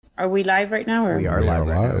Are we live right now? Or? We are live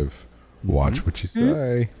right now. Watch what you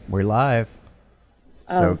say. We're live.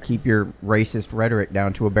 So keep your racist rhetoric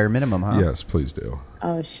down to a bare minimum, huh? Yes, please do.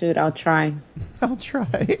 Oh, shoot. I'll try. I'll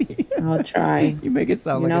try. I'll try. You make it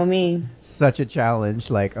sound You like know it's me. such a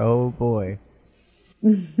challenge. Like, oh, boy.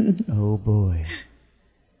 Oh, boy.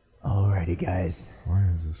 Alrighty, guys. Why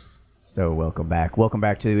is this? So welcome back. Welcome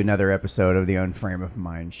back to another episode of the Unframe of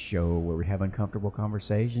Mind show where we have uncomfortable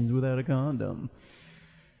conversations without a condom.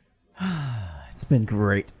 It's been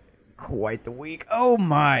great. Quite the week. Oh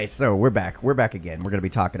my. So we're back. We're back again. We're going to be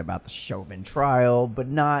talking about the Chauvin trial, but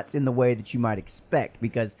not in the way that you might expect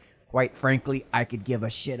because quite frankly, I could give a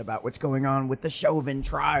shit about what's going on with the Chauvin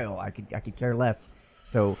trial. I could care less.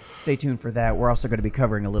 So stay tuned for that. We're also going to be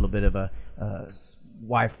covering a little bit of a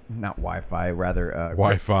BlockFi,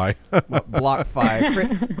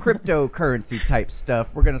 cryptocurrency type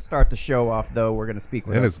stuff. We're going to start the show off though. We're going to speak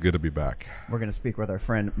with And it's good to be back. We're going to speak with our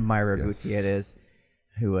friend Mayra Yes. Gutierrez,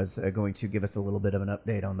 who is going to give us a little bit of an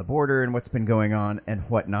update on the border and what's been going on and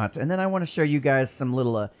whatnot. And then I want to show you guys some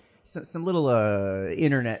little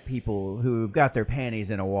internet people who've got their panties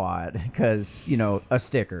in a wad because, a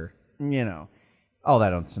sticker, all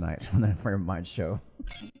that on tonight on the Unframe of Mind show.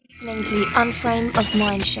 Listening to the Unframe of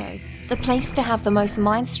Mind show, the place to have the most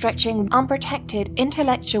mind-stretching, unprotected,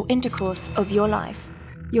 intellectual intercourse of your life.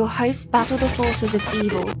 Your hosts battle the forces of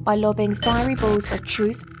evil by lobbing fiery balls of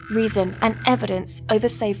truth, reason, and evidence over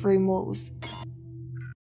safe room walls.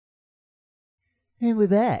 And we're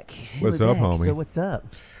back. What's up, homie? So what's up?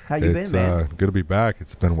 How you It's been, man? good to be back.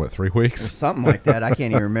 It's been, 3 weeks? Something like that. I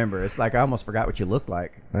can't even remember. It's like I almost forgot what you looked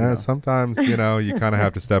like. Sometimes, you kind of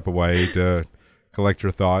have to step away to collect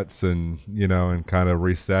your thoughts and, and kind of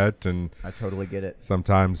reset. And I totally get it.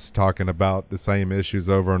 sometimes talking about the same issues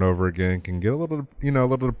over and over again can get a little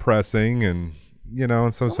depressing and,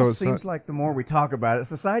 and so It it's seems not, like the more we talk about it,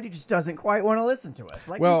 society just doesn't quite want to listen to us.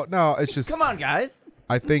 Like, well, no, it's just, come on, guys.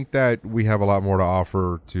 I think that we have a lot more to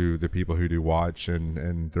offer to the people who do watch,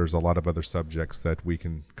 and there's a lot of other subjects that we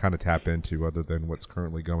can kind of tap into other than what's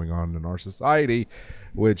currently going on in our society,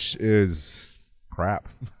 which is crap.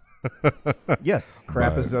 Yes,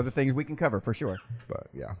 crap But- is other things we can cover for sure. But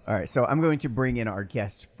yeah. All right, so I'm going to bring in our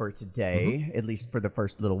guest for today, at least for the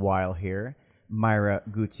first little while here, Mayra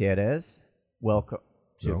Gutierrez. Welcome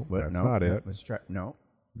to. No, that's not it. Let's try. No.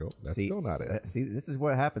 Nope, that's still not it. See, this is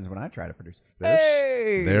what happens when I try to produce.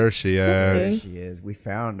 There she There is. she is. We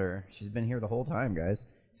found her. She's been here the whole time, guys.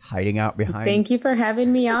 Hiding out behind. Thank you for having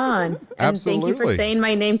me on. And thank you for Absolutely. saying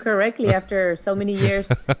my name correctly after so many years.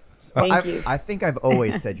 Thank you. I think I've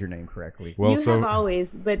always said your name correctly. Well, you have always,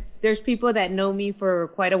 but there's people that know me for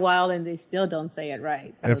quite a while and they still don't say it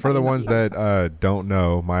right. and for the ones that don't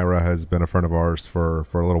know, Mayra has been a friend of ours for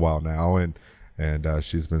a little while now, and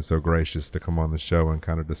she's been so gracious to come on the show and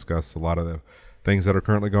kind of discuss a lot of the things that are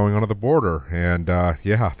currently going on at the border. And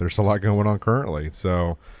yeah, there's a lot going on currently.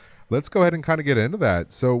 So let's go ahead and kind of get into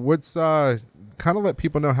that. So what's kind of let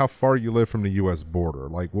people know how far you live from the U.S. border?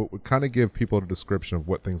 Like, what would kind of give people a description of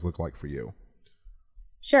what things look like for you?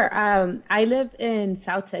 Sure. I live in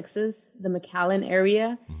South Texas, the McAllen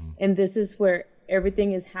area, and this is where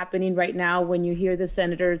everything is happening right now. When you hear the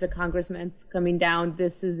senators, the congressmen coming down,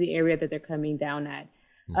 this is the area that they're coming down at.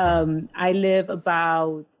 I live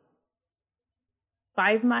about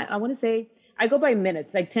 5 miles, I want to say, I go by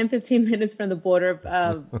minutes, like 10, 15 minutes from the border,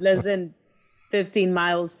 less than 15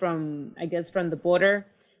 miles from the border.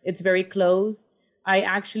 It's very close. I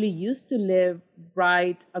actually used to live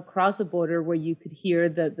right across the border where you could hear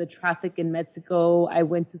the traffic in Mexico. I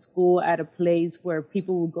went to school at a place where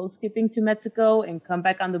people would go skipping to Mexico and come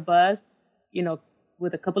back on the bus,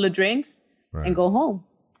 with a couple of drinks and go home.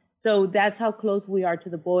 So that's how close we are to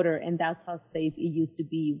the border, and that's how safe it used to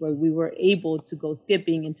be, where we were able to go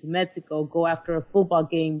skipping into Mexico, go after a football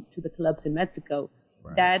game to the clubs in Mexico.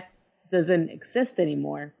 Right. That doesn't exist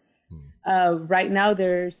anymore. Right now,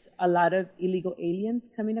 there's a lot of illegal aliens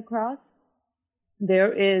coming across.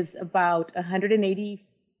 There is about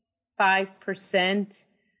 185%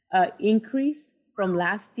 increase from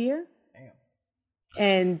last year. Damn.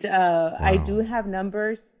 And I do have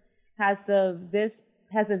numbers.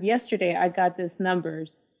 As of yesterday, I got these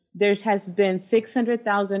numbers. There has been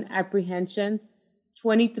 600,000 apprehensions,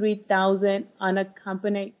 23,000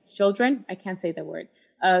 unaccompanied children. I can't say the word.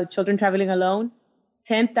 Children traveling alone.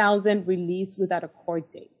 10,000 released without a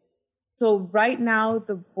court date. So right now,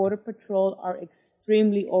 the Border Patrol are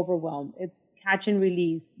extremely overwhelmed. It's catch and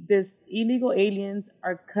release. These illegal aliens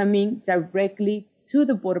are coming directly to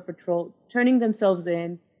the Border Patrol, turning themselves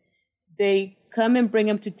in. They come and bring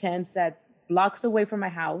them to tents that's blocks away from my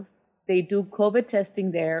house. They do COVID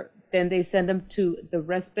testing there. then they send them to the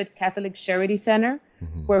Respite Catholic Charity Center,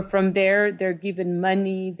 where from there they're given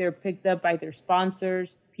money, they're picked up by their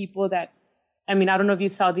sponsors, people that, I mean, I don't know if you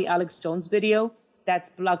saw the Alex Jones video, that's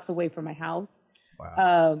blocks away from my house.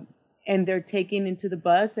 Wow. And they're taken into the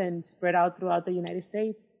bus and spread out throughout the United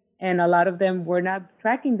States. And a lot of them, we're not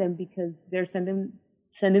tracking them because they're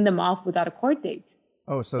sending them off without a court date.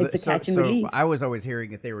 Oh, so it's a catch and release. I was always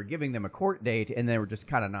hearing that they were giving them a court date and they were just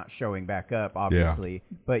kind of not showing back up, obviously.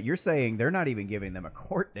 Yeah. But you're saying they're not even giving them a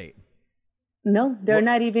court date. No, they're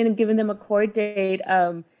not even giving them a court date.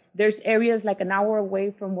 There's areas like an hour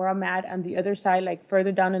away from where I'm at on the other side, like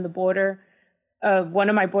further down in the border. One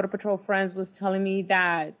of my Border Patrol friends was telling me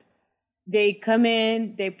that they come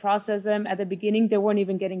in, they process them. At the beginning, they weren't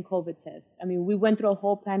even getting COVID tests. I mean, we went through a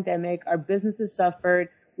whole pandemic. Our businesses suffered.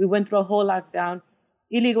 We went through a whole lockdown.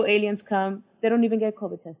 Illegal aliens come. They don't even get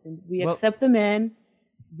COVID testing. We accept them in,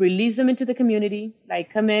 release them into the community,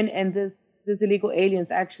 like come in, and this illegal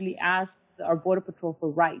aliens actually ask our Border Patrol for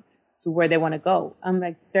rides to where they want to go. I'm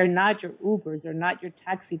like, they're not your Ubers. They're not your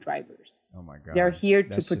taxi drivers. Oh, my God. They're here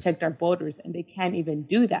to protect our borders, and they can't even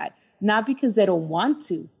do that. Not because they don't want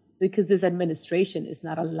to, because this administration is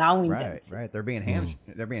not allowing them to. Right. They're being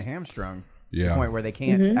hamstrung to Yeah. the point where they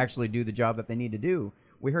can't actually do the job that they need to do.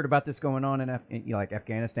 We heard about this going on in like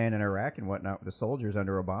Afghanistan and Iraq and whatnot with the soldiers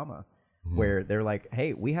under Obama, where they're like,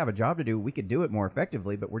 hey, we have a job to do. We could do it more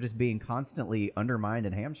effectively, but we're just being constantly undermined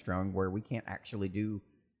and hamstrung where we can't actually do,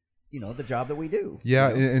 the job that we do. Yeah,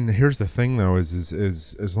 and here's the thing, though, is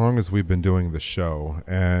as long as we've been doing the show,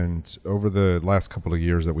 and over the last couple of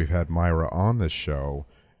years that we've had Myra on the show,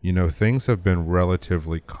 things have been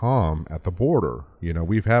relatively calm at the border.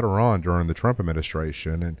 We've had her on during the Trump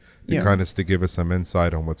administration and to give us some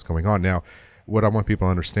insight on what's going on. Now, what I want people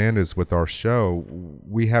to understand is with our show,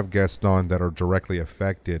 we have guests on that are directly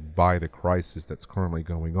affected by the crisis that's currently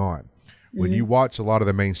going on. When you watch a lot of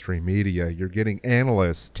the mainstream media, you're getting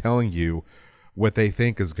analysts telling you what they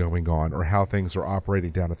think is going on or how things are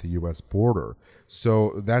operating down at the U.S. border.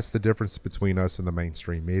 So that's the difference between us and the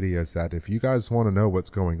mainstream media, is that if you guys want to know what's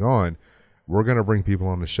going on, we're going to bring people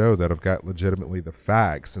on the show that have got legitimately the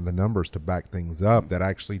facts and the numbers to back things up that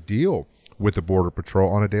actually deal with the Border Patrol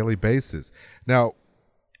on a daily basis. Now,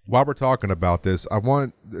 while we're talking about this, I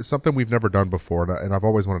want something we've never done before, and I've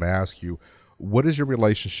always wanted to ask you, what is your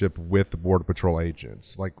relationship with the Border Patrol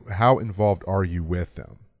agents? Like, how involved are you with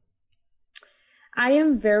them? I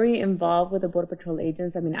am very involved with the Border Patrol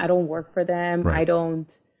agents. I mean, I don't work for them. Right.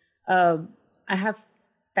 I have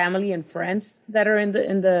family and friends that are in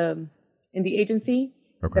the agency,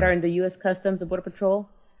 that are in the U.S. Customs, the Border Patrol.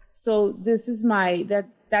 So this is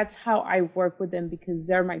that's how I work with them, because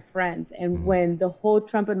they're my friends. And when the whole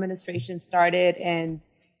Trump administration started, and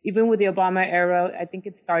even with the Obama era, I think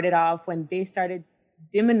it started off when they started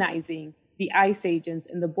demonizing the ICE agents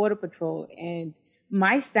and the Border Patrol. And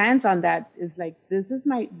my stance on that is like,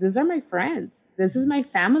 these are my friends. This is my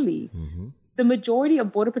family. The majority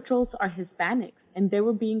of Border Patrols are Hispanics, and they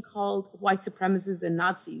were being called white supremacists and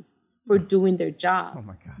Nazis for doing their job. Oh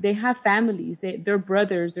my God. They have families, they're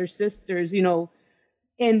brothers, they're sisters,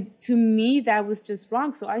 And to me, that was just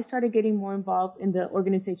wrong. So I started getting more involved in the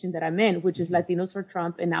organization that I'm in, which is Latinos for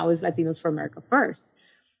Trump, and now is Latinos for America First.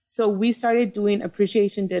 So we started doing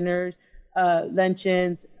appreciation dinners,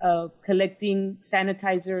 luncheons, collecting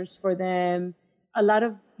sanitizers for them, a lot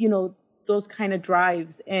of, those kind of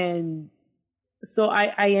drives. And so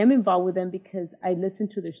I am involved with them because I listen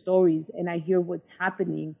to their stories and I hear what's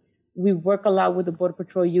happening. We work a lot with the Border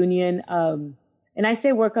Patrol Union. And I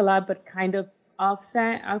say work a lot, but kind of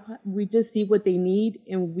offset. We just see what they need,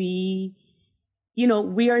 and we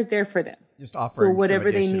are there for them. Just offering so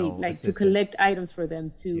whatever they need, like assistance. To collect items for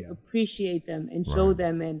them, to appreciate them and show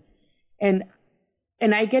them, and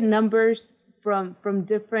I get numbers from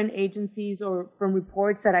different agencies or from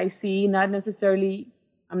reports that I see, not necessarily,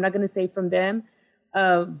 I'm not going to say from them,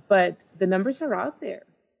 but the numbers are out there,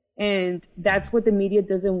 and that's what the media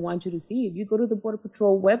doesn't want you to see. If you go to the Border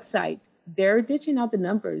Patrol website, they're ditching out the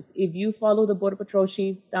numbers. If you follow the Border Patrol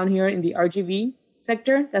chief down here in the RGV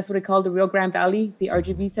sector, that's what they call the Rio Grande Valley, the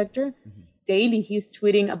RGV sector, daily he's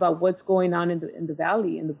tweeting about what's going on in the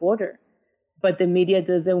valley, in the border. But the media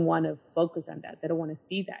doesn't want to focus on that. They don't want to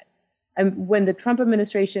see that. And when the Trump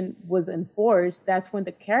administration was enforced, that's when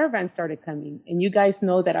the caravan started coming. And you guys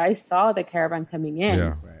know that I saw the caravan coming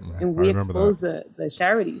in, and we exposed the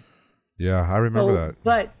charities. Yeah, I remember that.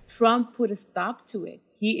 But Trump put a stop to it.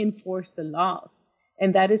 He enforced the laws.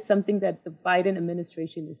 And that is something that the Biden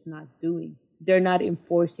administration is not doing. They're not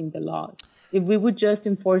enforcing the laws. If we would just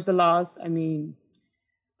enforce the laws, I mean,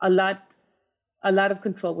 a lot of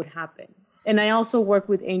control would happen. And I also work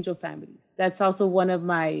with angel families. That's also one of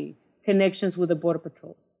my connections with the Border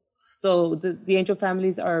Patrols. So the angel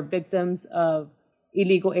families are victims of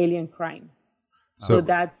illegal alien crime. So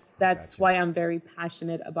that's gotcha. Why I'm very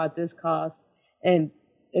passionate about this cause. And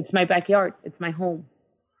it's my backyard. It's my home.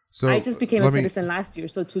 So I just became a citizen last year.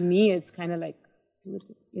 So to me, it's kind of like,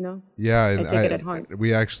 you know, yeah, I take it at heart.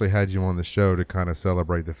 We actually had you on the show to kind of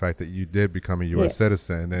celebrate the fact that you did become a U.S.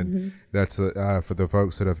 citizen. And that's for the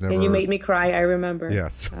folks that have never. And you made me cry. I remember.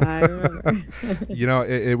 Yes. I remember. You know,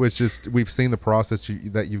 it was just, we've seen the process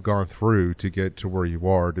that you've gone through to get to where you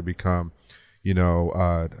are to become, you know,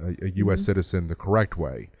 a U.S. citizen the correct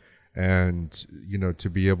way. And, you know, to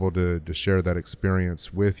be able to share that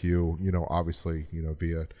experience with you, you know, obviously, you know,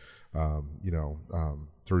 via,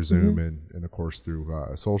 through Zoom and of course through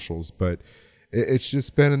socials, but it's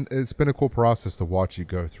been a cool process to watch you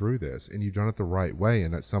go through this, and you've done it the right way.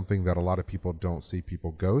 And that's something that a lot of people don't see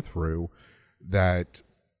people go through that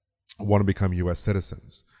want to become U.S.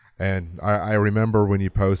 citizens. And I remember when you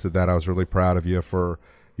posted that, I was really proud of you for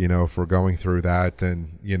going through that.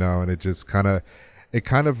 And, you know, and it just kind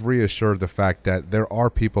of reassured the fact that there are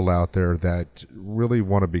people out there that really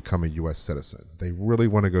want to become a U.S. citizen. They really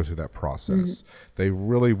want to go through that process. They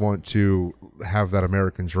really want to have that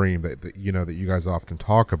American dream that you guys often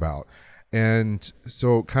talk about. And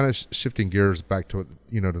so kind of shifting gears back to,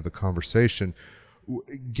 you know, to the conversation,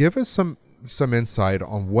 give us some insight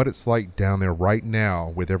on what it's like down there right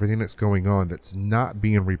now with everything that's going on that's not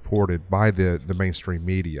being reported by the mainstream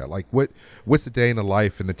media. Like what's the day in the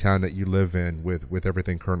life in the town that you live in with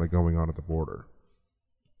everything currently going on at the border?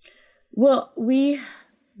 Well,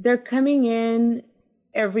 they're coming in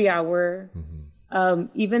every hour,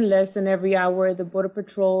 even less than every hour. The Border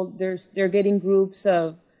Patrol, they're getting groups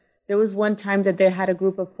of, there was one time that they had a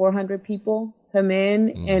group of 400 people come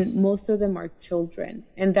in, and most of them are children.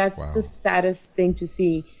 And that's the saddest thing to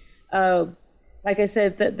see. Like I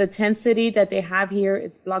said, the tent city that they have here,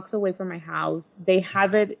 it's blocks away from my house. They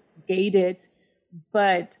have it gated,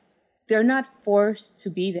 but they're not forced to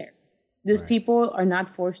be there. These people are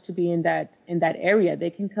not forced to be in that area.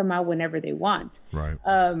 They can come out whenever they want. Right.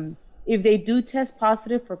 If they do test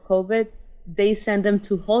positive for COVID, they send them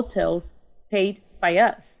to hotels paid by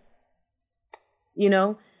us. You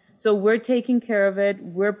know? So we're taking care of it.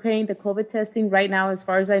 We're paying the COVID testing right now. As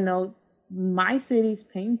far as I know, my city's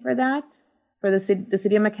paying for that, for the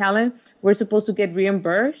city of McAllen. We're supposed to get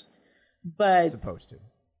reimbursed, but supposed to.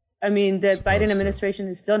 I mean, the Biden administration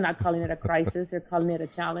is still not calling it a crisis. They're calling it a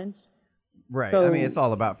challenge. Right. So, I mean, it's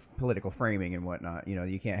all about political framing and whatnot. You know,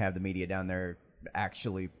 you can't have the media down there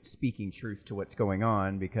actually speaking truth to what's going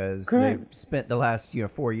on because they've spent the last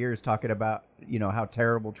 4 years talking about how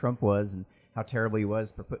terrible Trump was and how terrible he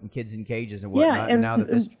was for putting kids in cages and whatnot. And now that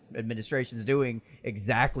this administration is doing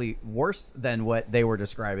exactly worse than what they were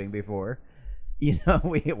describing before,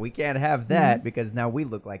 we can't have that because now we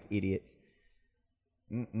look like idiots.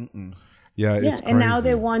 Yeah, it's crazy. And now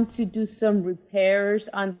they want to do some repairs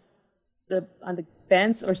on the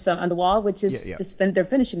fence or on the wall, which is they're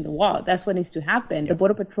finishing the wall. That's what needs to happen. The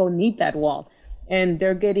Border Patrol need that wall, and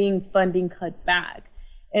they're getting funding cut back.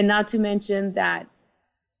 And not to mention that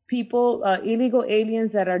people, illegal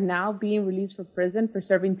aliens that are now being released from prison for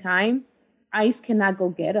serving time, ICE cannot go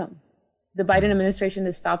get them. The Biden administration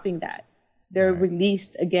is stopping that. They're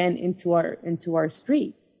released again into our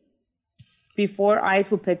streets. Before,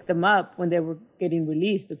 ICE would pick them up when they were getting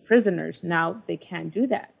released, the prisoners. Now they can't do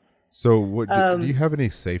that. So do you have any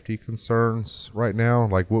safety concerns right now?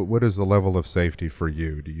 Like what is the level of safety for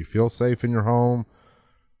you? Do you feel safe in your home?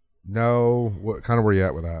 No? What kind of where you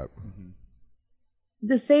at with that?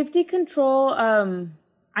 The safety control,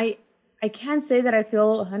 I can't say that I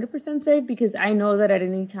feel 100% safe because I know that at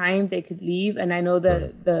any time they could leave, and I know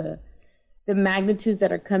the magnitudes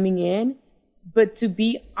that are coming in. But to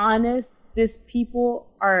be honest, these people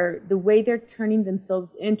are, the way they're turning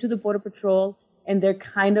themselves into the Border Patrol, and they're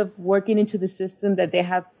kind of working into the system that they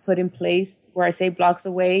have put in place, where I say blocks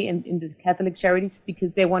away in the Catholic Charities,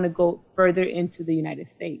 because they want to go further into the United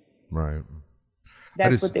States. Right.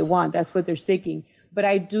 That's what they want. That's what they're seeking. But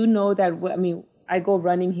I do know that, I go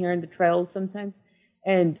running here in the trails sometimes,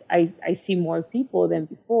 and I see more people than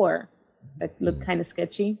before that look kind of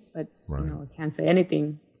sketchy, but I can't say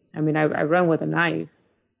anything. I run with a knife,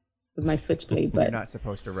 with my switchblade, but you're not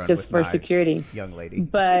supposed to run just with for knives, security, young lady.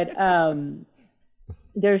 But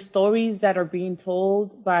there's stories that are being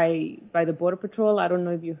told by the Border Patrol. I don't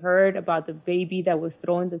know if you heard about the baby that was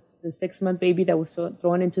thrown, the 6-month baby that was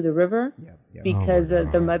thrown into the river, because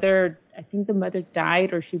the mother, I think the mother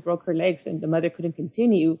died or she broke her legs and the mother couldn't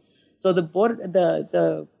continue. So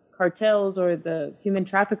the cartels or the human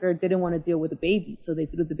trafficker didn't want to deal with the baby, so they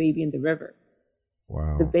threw the baby in the river.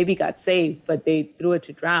 Wow. The baby got saved, but they threw it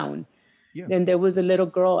to drown. Yeah. Then there was a little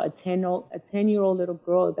girl, a 10-year-old little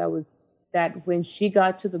girl that when she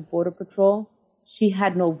got to the Border Patrol, she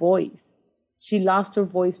had no voice. She lost her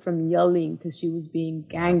voice from yelling because she was being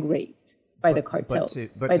gang raped by the cartels,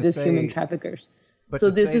 by these human traffickers.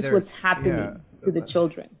 So this is what's happening to the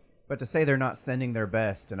children. But to say they're not sending their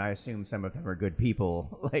best, and I assume some of them are good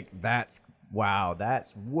people, like that's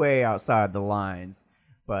way outside the lines.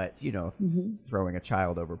 But, throwing a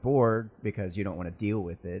child overboard because you don't want to deal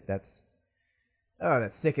with it, that's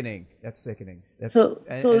sickening. That's sickening. So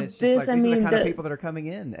it's just like, these are the kind of people that are coming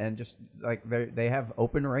in and just like they have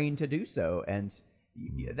open reign to do so. And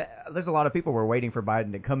there's a lot of people who were waiting for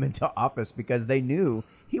Biden to come into office because they knew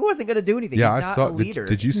he wasn't going to do anything. Yeah, He's not a leader.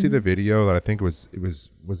 Did you see the video that I think was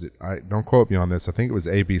it? Don't quote me on this. I think it was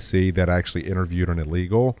ABC that actually interviewed an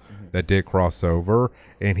illegal that did cross over,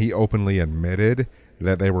 and he openly admitted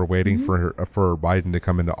that they were waiting for Biden to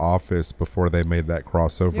come into office before they made that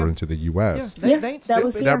crossover into the U.S. Yeah, they ain't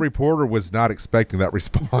stupid. That reporter was not expecting that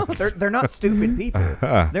response. They're not stupid people.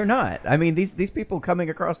 They're not. I mean, these people coming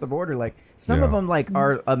across the border, like some of them, like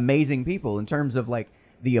are amazing people in terms of like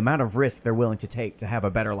the amount of risk they're willing to take to have a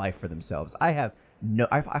better life for themselves. I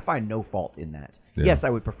find no fault in that. Yeah. Yes, I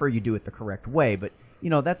would prefer you do it the correct way, but.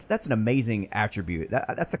 That's an amazing attribute.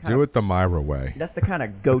 That's the kind do it the Myra way. That's the kind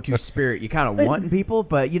of go-to spirit you kind of want in people.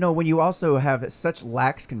 But when you also have such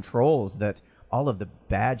lax controls that all of the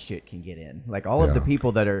bad shit can get in, like all of the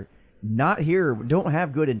people that are not here don't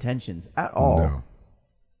have good intentions at all. No.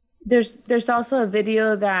 There's also a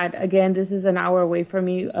video that, again, this is an hour away from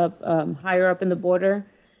me, higher up in the border.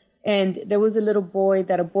 And there was a little boy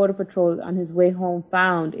that a Border Patrol on his way home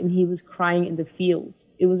found, and he was crying in the fields.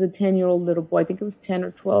 It was a 10-year-old little boy. I think it was 10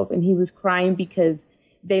 or 12. And he was crying because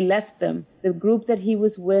they left them. The group that he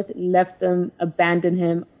was with left them, abandoned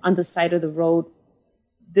him on the side of the road.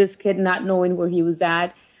 This kid not knowing where he was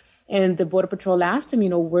at. And the Border Patrol asked him,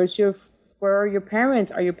 where are your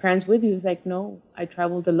parents? Are your parents with you? He was like, no, I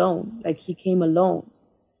traveled alone. Like he came alone.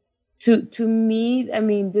 To me, I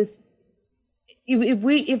mean, this...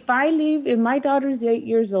 If my daughter's 8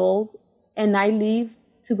 years old and I leave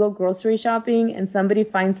to go grocery shopping and somebody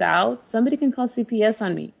finds out, somebody can call CPS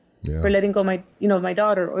on me for letting go my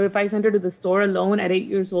daughter. Or if I send her to the store alone at 8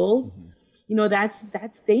 years old,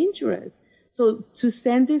 that's dangerous. So to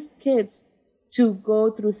send these kids to go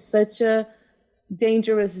through such a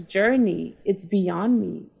dangerous journey, it's beyond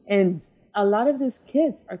me. And a lot of these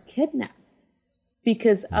kids are kidnapped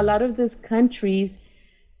because a lot of these countries,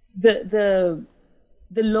 the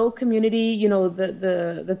low community,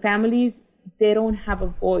 the families, they don't have a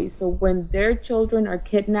voice. So when their children are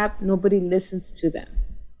kidnapped, nobody listens to them.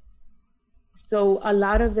 So a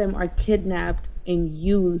lot of them are kidnapped and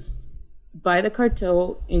used by the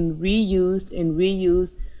cartel and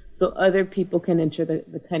reused so other people can enter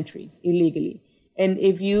the country illegally. And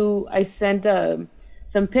I sent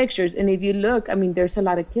some pictures, and if you look, I mean, there's a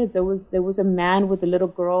lot of kids. There was a man with a little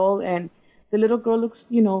girl, and the little girl looks,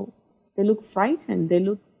 they look frightened.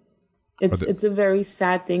 It's a very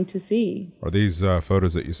sad thing to see. Are these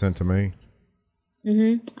photos that you sent to me?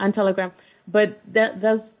 On Telegram. But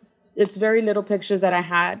it's very little pictures that I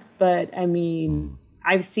had. But I mean,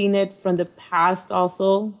 I've seen it from the past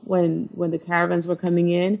also when the caravans were coming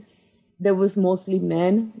in. There was mostly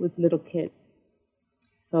men with little kids.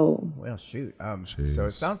 So well, shoot. So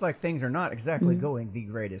it sounds like things are not exactly going the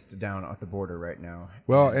greatest down at the border right now.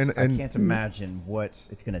 Well, and I can't imagine what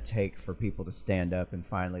it's going to take for people to stand up and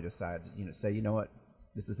finally decide, say, you know what,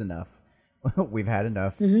 this is enough. We've had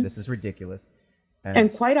enough. This is ridiculous.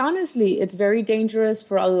 And quite honestly, it's very dangerous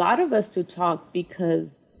for a lot of us to talk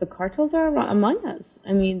because the cartels are among us.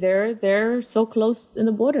 I mean, they're so close in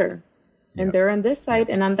the border, and they're on this side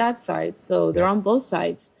and on that side, so they're on both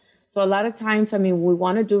sides. So a lot of times, I mean, we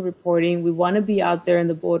want to do reporting. We want to be out there in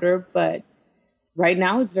the border. But right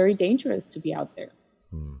now, it's very dangerous to be out there.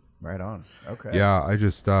 Right on. Okay. Yeah, I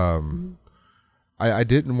just, I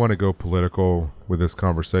didn't want to go political with this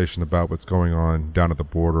conversation about what's going on down at the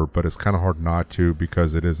border, but it's kind of hard not to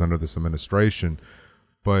because it is under this administration.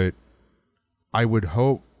 But I would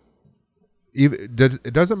hope,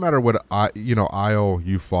 it doesn't matter what aisle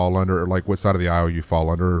you fall under, or like what side of the aisle you fall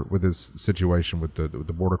under with this situation with the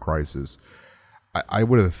border crisis. I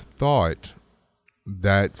would have thought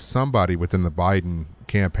that somebody within the Biden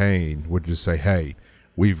campaign would just say, "Hey,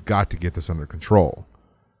 we've got to get this under control,"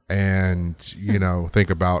 and think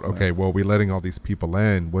about, okay, well, we letting all these people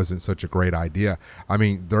in wasn't such a great idea. I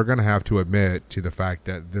mean, they're going to have to admit to the fact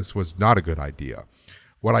that this was not a good idea.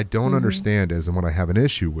 What I don't understand is, and what I have an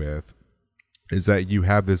issue with, is that you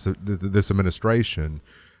have this administration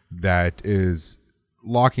that is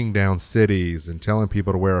locking down cities and telling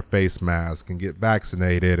people to wear a face mask and get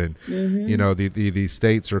vaccinated, and you know, the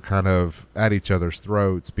states are kind of at each other's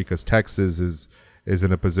throats because Texas is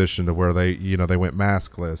in a position to where they went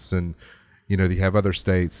maskless, and you know, you have other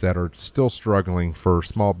states that are still struggling for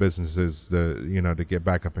small businesses to get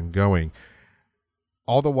back up and going.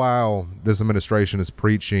 All the while this administration is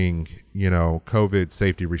preaching, you know, COVID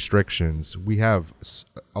safety restrictions, we have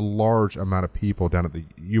a large amount of people down at the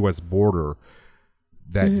U.S. border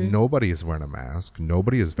that nobody is wearing a mask,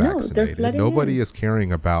 nobody is vaccinated, nobody is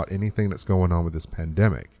caring about anything that's going on with this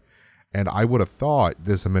pandemic. And I would have thought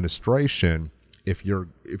this administration, if you're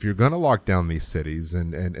going to lock down these cities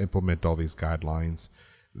and implement all these guidelines,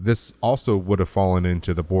 this also would have fallen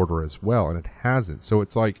into the border as well, and it hasn't. So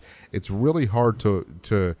it's like, it's really hard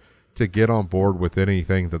to get on board with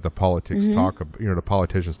anything that the politicians talk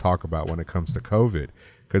about when it comes to COVID,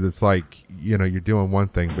 because it's like, you know, you're doing one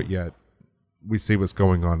thing, but yet we see what's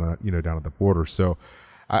going on, down at the border. So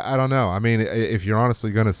I don't know. I mean, if you're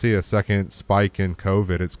honestly going to see a second spike in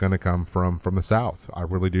COVID, it's going to come from the South. I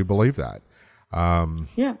really do believe that.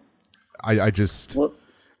 Yeah. I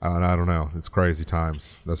don't know. It's crazy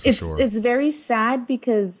times. That's for sure. It's very sad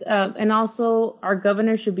because, and also our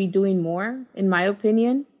governor should be doing more, in my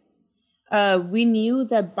opinion. We knew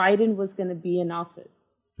that Biden was going to be in office.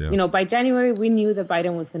 Yeah. You know, by January, we knew that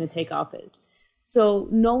Biden was going to take office. So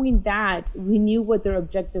knowing that, we knew what their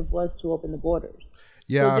objective was to open the borders.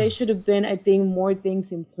 Yeah. So there should have been, I think, more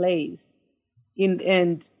things in place.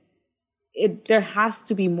 There has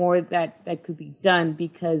to be more that could be done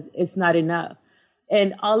because it's not enough.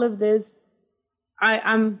 And all of this,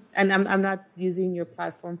 I'm not using your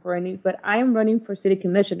platform for any, but I am running for city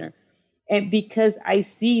commissioner, and because I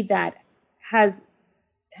see that has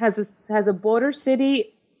a border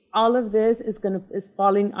city, all of this is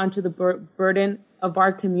falling onto the burden of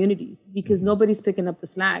our communities because nobody's picking up the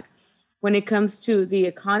slack. When it comes to the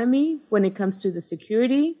economy, when it comes to the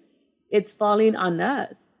security, it's falling on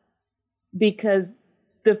us because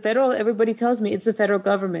everybody tells me it's the federal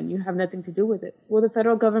government. You have nothing to do with it. Well, the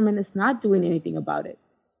federal government is not doing anything about it.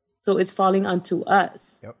 So it's falling onto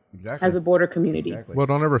us. Yep, exactly. As a border community. Exactly. Well,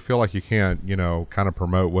 don't ever feel like you can't, kind of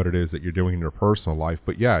promote what it is that you're doing in your personal life.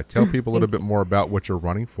 But yeah, tell people a little bit more about what you're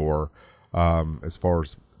running for, as far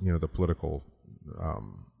as, the political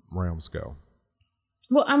realms go.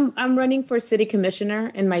 Well, I'm running for city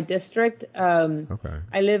commissioner in my district. Okay.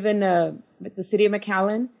 I live in the city of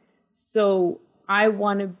McAllen. So I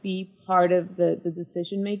want to be part of the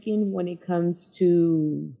decision making when it comes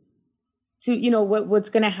to what's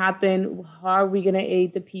going to happen. How are we going to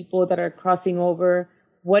aid the people that are crossing over?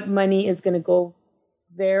 What money is going to go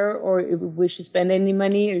there, or if we should spend any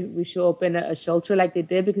money, or we should open a shelter like they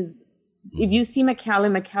did? Because if you see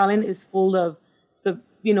McAllen is full of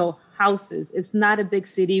houses. It's not a big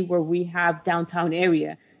city where we have downtown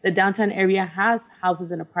area. The downtown area has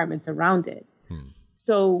houses and apartments around it.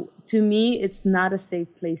 So to me, it's not a safe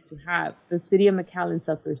place to have. The city of McAllen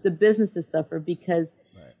suffers. The businesses suffer because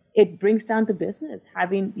it brings down the business.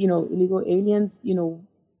 Having, illegal aliens,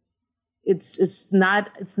 it's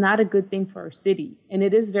not a good thing for our city. And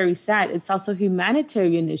it is very sad. It's also a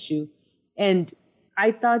humanitarian issue. And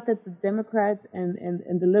I thought that the Democrats and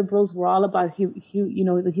the liberals were all about,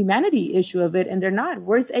 the humanity issue of it. And they're not.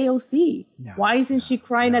 Where's AOC? No, Why isn't she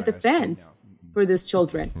crying at the fence for these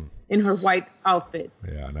children? In her white outfits.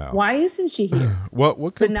 Yeah, I know. Why isn't she here? What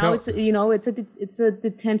could? But now it's a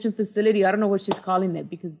detention facility. I don't know what she's calling it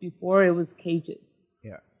because before it was cages.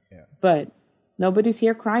 Yeah. But nobody's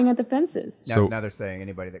here crying at the fences. Now they're saying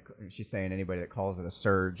anybody that calls it a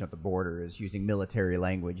surge at the border is using military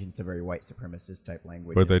language, and it's a very white supremacist type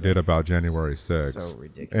language. What they did about January 6th. So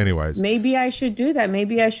ridiculous. Anyways. Maybe I should do that.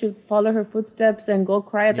 Maybe I should follow her footsteps and go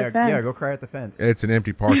cry at the fence. Yeah, go cry at the fence. It's an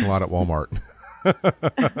empty parking lot at Walmart.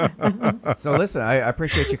 So listen, I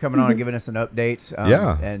appreciate you coming on and giving us an update.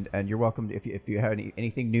 And you're welcome if you have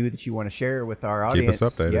anything new that you want to share with our audience. Keep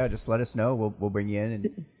us updated. Yeah, just let us know. We'll bring you in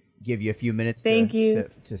and give you a few minutes. Thank you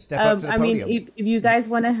to step up to the podium. If you guys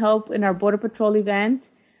want to help in our Border Patrol event,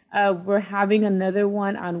 we're having another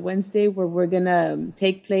one on Wednesday where we're gonna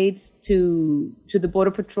take plates to the Border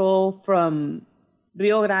Patrol from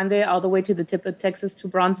Rio Grande all the way to the tip of Texas to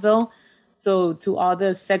Bronzeville. So to all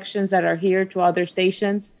the sections that are here, to all their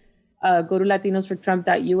stations, go to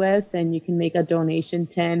latinosfortrump.us and you can make a donation,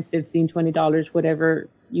 $10, $15, $20, whatever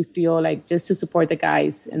you feel like, just to support the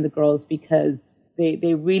guys and the girls because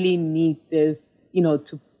they really need this,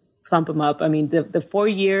 to pump them up. I mean, the 4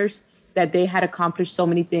 years that they had accomplished so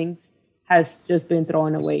many things has just been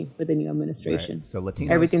thrown away with the new administration. Right. So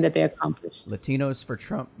Latinos, everything that they accomplished.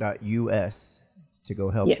 LatinosForTrump.us to go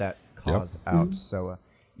help that cause out. So,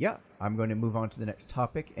 yeah, I'm going to move on to the next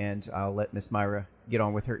topic, and I'll let Miss Myra get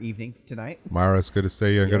on with her evening tonight. Myra, it's good to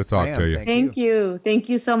see you and good to talk to you. Thank you. Thank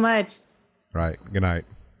you so much. Right. Good night.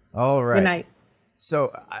 All right. Good night.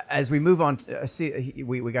 So as we move on,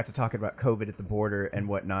 we got to talking about COVID at the border and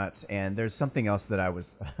whatnot, and there's something else that I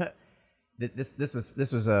was this was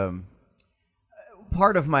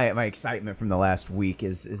part of my excitement from the last week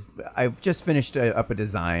is I've just finished up a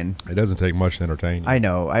design. It doesn't take much to entertain you. I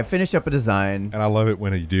know. I finished up a design, and I love it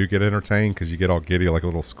when you do get entertained because you get all giddy like a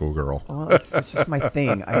little schoolgirl. Well, it's just my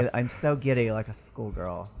thing. I'm so giddy like a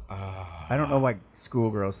schoolgirl. I don't know why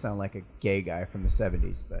schoolgirls sound like a gay guy from the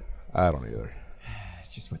 70s, but I don't either.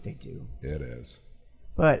 It's just what they do. It is.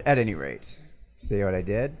 But at any rate, see what I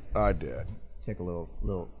did? I did. Take a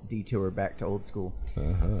little detour back to old school.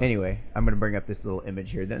 Anyway, I'm going to bring up this little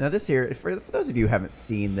image here. Now, this here, for those of you who haven't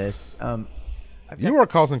seen this, you are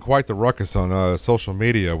causing quite the ruckus on social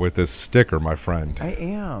media with this sticker, my friend. I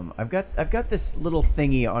am. I've got this little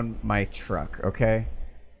thingy on my truck. Okay,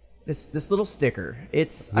 this little sticker.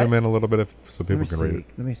 Zoom in a little bit so people can read it.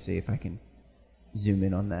 Let me see if I can zoom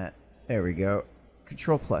in on that. There we go.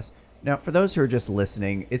 Control plus. Now, for those who are just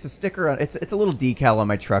listening, it's a sticker. It's a little decal on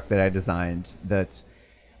my truck that I designed that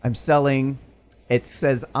I'm selling. It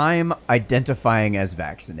says, "I'm identifying as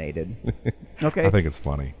vaccinated." Okay. I think it's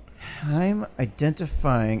funny. I'm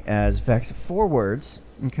identifying as vaccinated. 4 words.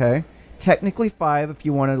 Okay. Technically 5 if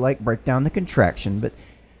you want to break down the contraction, but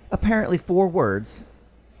apparently 4 words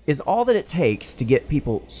is all that it takes to get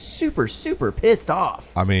people super, super pissed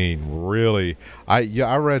off. I mean, really,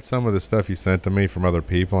 I read some of the stuff you sent to me from other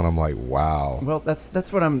people, and I'm like, wow. Well,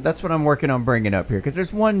 that's what I'm working on bringing up here, because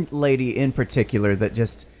there's one lady in particular that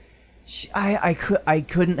just I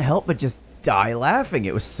couldn't help but just die laughing.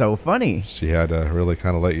 It was so funny. She had to really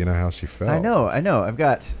kind of let you know how she felt. I know. I've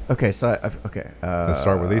got so let's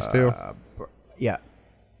start with these two. Yeah.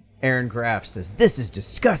 Aaron Graff says, "This is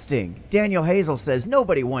disgusting." Daniel Hazel says,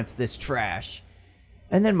 "Nobody wants this trash."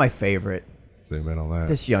 And then my favorite. Zoom in on that.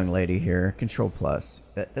 This young lady here, Control Plus.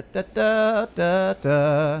 Keep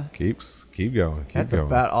going. That's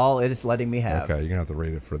about all it is letting me have. Okay, you're going to have to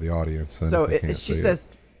read it for the audience. So she says,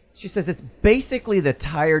 it's basically the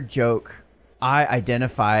tired joke, "I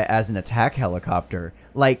identify as an attack helicopter."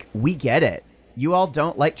 Like, we get it. You all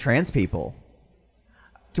don't like trans people.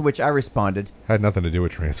 To which I responded, had nothing to do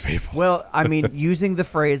with trans people. Well, I mean, using the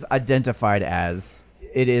phrase "identified as,"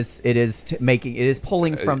 it is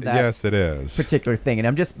pulling from that. Yes, it is particular thing, and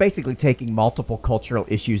I'm just basically taking multiple cultural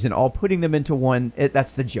issues and all putting them into one.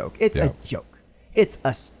 That's the joke. It's a joke. It's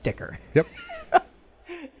a sticker. Yep.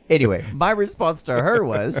 Anyway, my response to her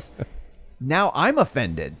was, "Now I'm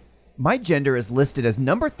offended. My gender is listed as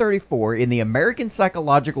number 34 in the American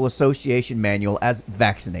Psychological Association manual as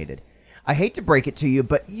vaccinated. I hate to break it to you,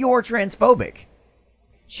 but you're transphobic."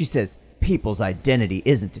 She says, "People's identity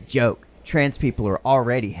isn't a joke. Trans people are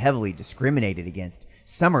already heavily discriminated against.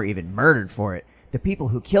 Some are even murdered for it. The people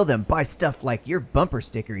who kill them buy stuff like your bumper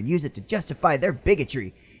sticker and use it to justify their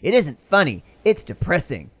bigotry. It isn't funny. It's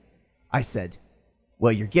depressing." I said,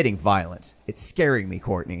 "Well, you're getting violent. It's scaring me,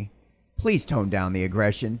 Courtney. Please tone down the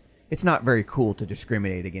aggression. It's not very cool to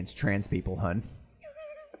discriminate against trans people, hun."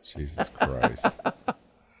 Jesus Christ.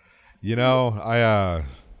 You know, I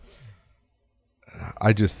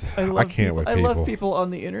can't with people. I love people on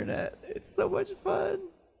the internet. It's so much fun.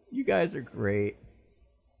 You guys are great.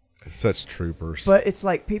 Such troopers. But it's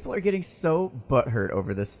like people are getting so butthurt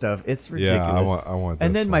over this stuff. It's ridiculous. Yeah, I want this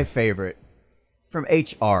And then one. my favorite from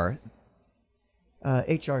HR.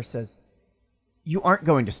 HR says, "You aren't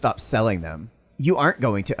going to stop selling them. You aren't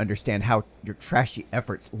going to understand how your trashy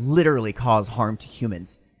efforts literally cause harm to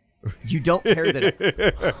humans. You don't care that."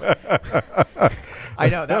 I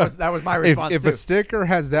know that was my response. If too. a sticker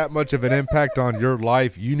has that much of an impact on your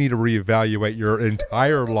life, you need to reevaluate your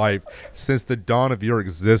entire life since the dawn of your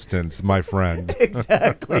existence, my friend.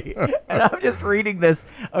 Exactly. And I'm just reading this.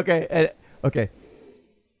 Okay.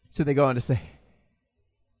 So they go on to say,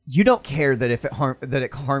 "You don't care that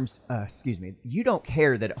you don't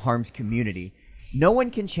care that it harms community. No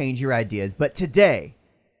one can change your ideas, but today,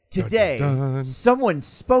 Dun, dun, dun. Someone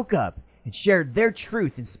spoke up and shared their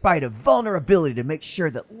truth in spite of vulnerability to make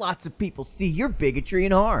sure that lots of people see your bigotry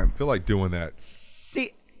and harm." I feel like doing that.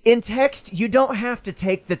 See, in text, you don't have to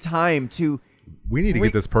take the time to We need to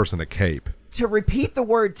get this person a cape. to repeat the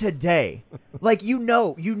word "today." Like, you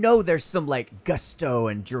know there's some like gusto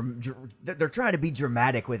and they're trying to be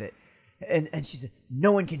dramatic with it. And she said,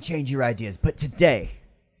 "No one can change your ideas, but today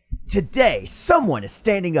Today, someone is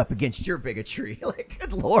standing up against your bigotry. Like,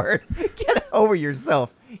 good Lord, get over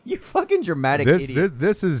yourself, you fucking dramatic idiot.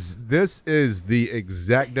 This is the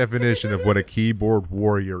exact definition of what a keyboard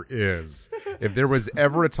warrior is. If there was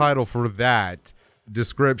ever a title for that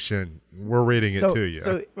description, we're reading it to you.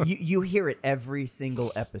 So you hear it every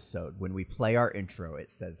single episode when we play our intro. It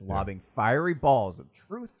says lobbing fiery balls of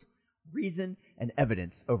truth, reason, and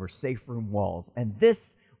evidence over safe room walls. And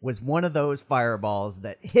this was one of those fireballs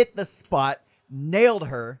that hit the spot, nailed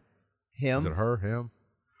her, him. Is it her, him?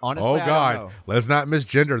 Honestly, oh, I don't God. know. Let's not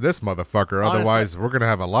misgender this motherfucker. Otherwise, we're going to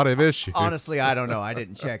have a lot of issues. Honestly, I don't know. I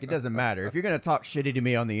didn't check. It doesn't matter. If you're going to talk shitty to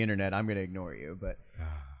me on the internet, I'm going to ignore you. But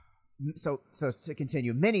so to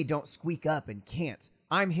continue, many don't squeak up and can't.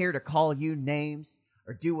 I'm here to call you names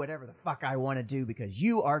or do whatever the fuck I want to do because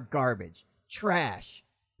you are garbage, trash,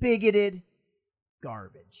 bigoted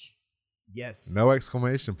garbage. Yes. No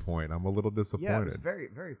exclamation point. I'm a little disappointed. Yeah, it was very,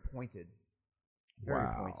 very pointed. Very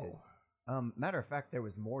wow. pointed. Matter of fact, there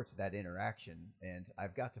was more to that interaction, and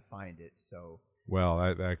I've got to find it. So,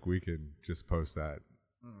 well, we can just post that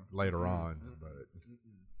later on. But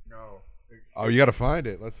no. Oh, you got to find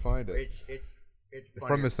it. Let's find it. It's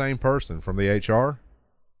from the same person, from the HR.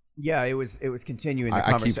 Yeah, it was continuing. The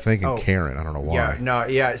I keep thinking Karen. I don't know why. Yeah, no,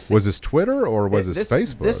 yeah. Was this Twitter or was this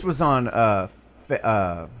Facebook? This was on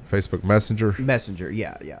Facebook Messenger. Messenger,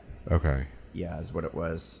 yeah. Okay. Yeah, is what it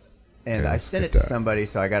was. And Okay, I sent it to somebody,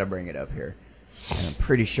 so I got to bring it up here. And I'm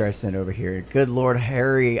pretty sure I sent it over here. Good Lord,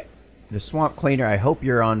 Harry, the swamp cleaner. I hope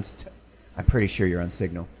you're on. I'm pretty sure you're on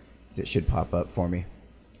Signal, because it should pop up for me.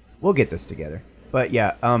 We'll get this together. But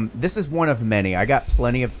yeah, this is one of many. I got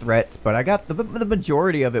plenty of threats, but I got the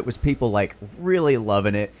majority of it was people like really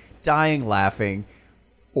loving it, dying laughing,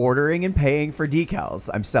 ordering and paying for decals.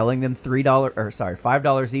 I'm selling them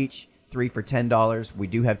 $5 each. 3 for $10. We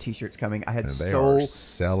do have T-shirts coming. I had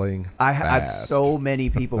selling. I had so many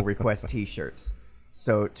people request T-shirts.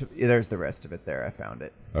 So there's the rest of it there. I found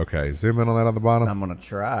it. Okay, zoom in on that on the bottom. I'm gonna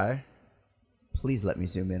try. Please let me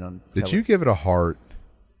zoom in on. Did you give it a heart?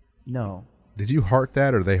 No. Did you heart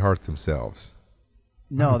that, or they heart themselves?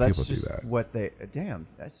 No, that's just what they. Damn,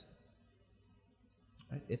 that's.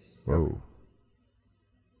 It's. Whoa.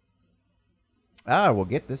 We'll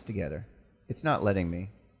get this together. It's not letting me.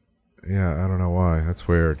 Yeah, I don't know why. That's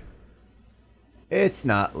weird. It's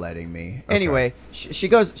not letting me. Okay. Anyway, she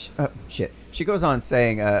goes. She goes on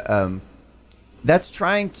saying, "That's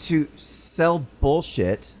trying to sell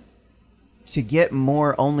bullshit to get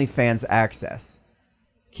more OnlyFans access.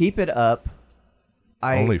 Keep it up."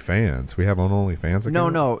 OnlyFans? We have on OnlyFans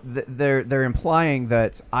account? No. They're implying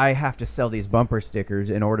that I have to sell these bumper stickers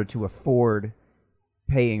in order to afford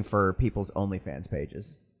paying for people's OnlyFans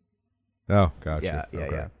pages. Oh, gotcha.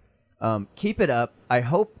 Yeah. Keep it up. I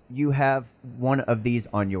hope you have one of these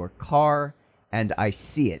on your car, and I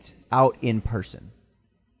see it out in person.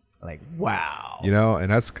 Like, wow.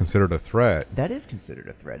 And that's considered a threat. That is considered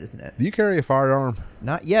a threat, isn't it? Do you carry a firearm?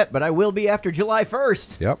 Not yet, but I will be after July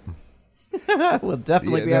 1st. Yep. I will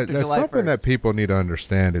definitely be after July 1st. That's something that people need to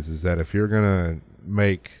understand is that if you're going to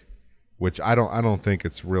make, which I don't think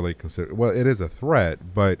it's really considered, well, it is a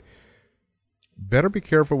threat, but better be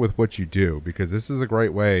careful with what you do, because this is a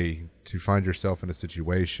great way to find yourself in a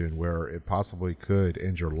situation where it possibly could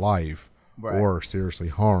end your life or seriously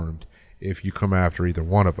harmed if you come after either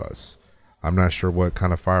one of us. I'm not sure what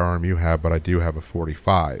kind of firearm you have, but I do have a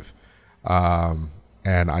 .45,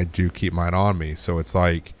 and I do keep mine on me. So it's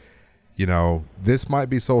like, this might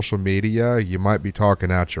be social media. You might be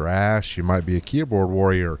talking out your ass. You might be a keyboard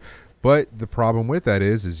warrior. But the problem with that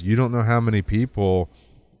is you don't know how many people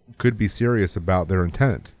could be serious about their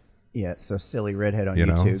intent. Yeah, so Silly Redhead on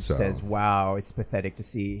YouTube says, wow, it's pathetic to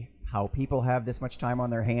see how people have this much time on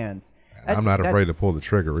their hands. I'm not afraid to pull the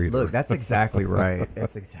trigger either. Look, that's exactly right.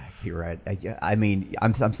 That's exactly right. I mean,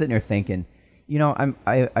 I'm sitting there thinking,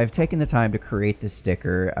 I've taken the time to create this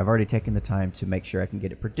sticker. I've already taken the time to make sure I can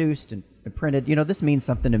get it produced and printed. This means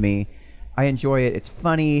something to me. I enjoy it. It's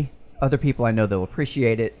funny. Other people I know, they'll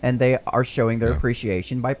appreciate it, and they are showing their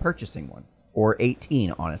appreciation by purchasing one. Or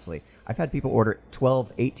 18, honestly. I've had people order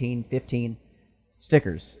 12, 18, 15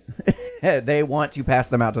 stickers. They want to pass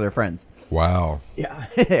them out to their friends. Wow. Yeah.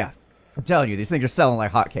 Yeah. I'm telling you, these things are selling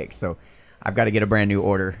like hotcakes, so I've got to get a brand new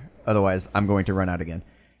order. Otherwise, I'm going to run out again.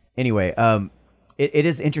 Anyway, it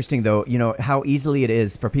is interesting, though, how easily it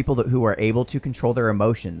is for people who are able to control their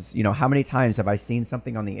emotions. How many times have I seen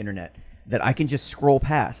something on the internet that I can just scroll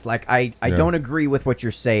past? Like, I don't agree with what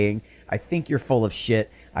you're saying. I think you're full of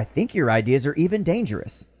shit. I think your ideas are even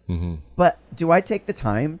dangerous. Mm-hmm. But do I take the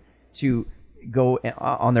time to go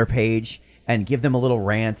on their page and give them a little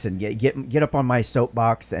rant and get up on my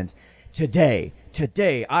soapbox and today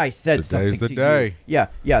I said something to you.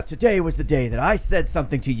 Yeah, today was the day that I said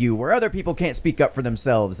something to you where other people can't speak up for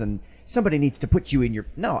themselves and somebody needs to put you in your...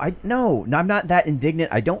 No, I'm not that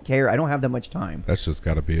indignant. I don't care. I don't have that much time. That's just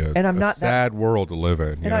got to be a sad world to live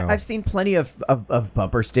in. And I've seen plenty of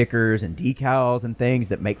bumper stickers and decals and things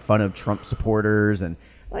that make fun of Trump supporters. And,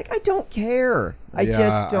 like, I don't care. I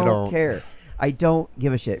just don't care. I don't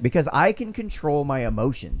give a shit because I can control my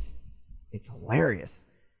emotions. It's hilarious.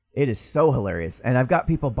 It is so hilarious. And I've got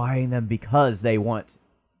people buying them because they want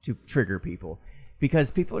to trigger people.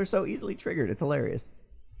 Because people are so easily triggered. It's hilarious.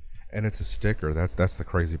 And it's a sticker. That's the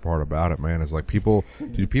crazy part about it, man. Is like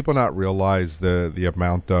do people not realize the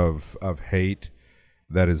amount of hate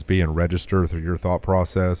that is being registered through your thought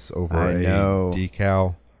process over a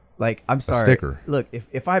decal? Like, I'm sorry. A sticker. Look,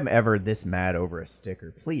 if I'm ever this mad over a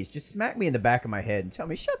sticker, please just smack me in the back of my head and tell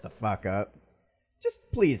me, shut the fuck up.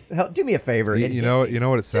 Just please do me a favor. You know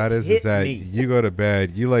what it's sad is that you go to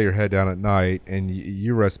bed, you lay your head down at night, and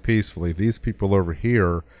you rest peacefully. These people over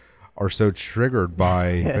here are so triggered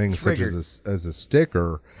by things such as a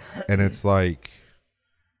sticker, and it's like,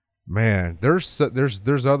 man, there's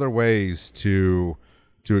other ways to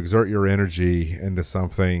exert your energy into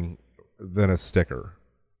something than a sticker.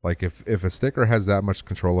 Like if a sticker has that much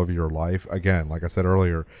control over your life, again, like I said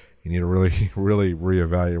earlier, you need to really, really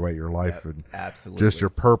reevaluate your life and absolutely just your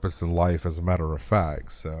purpose in life, as a matter of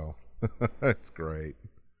fact. So it's great.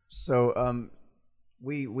 So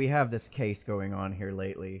we have this case going on here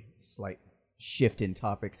lately. Slight shift in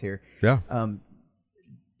topics here. Yeah.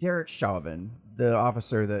 Derek Chauvin, the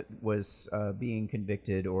officer that was being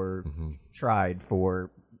convicted or tried for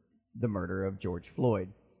the murder of George Floyd.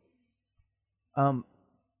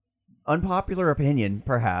 Unpopular opinion,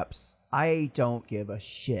 perhaps. I don't give a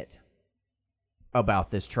shit about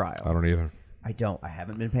this trial. I don't either. I don't. I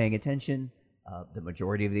haven't been paying attention. The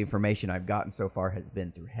majority of the information I've gotten so far has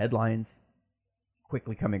been through headlines,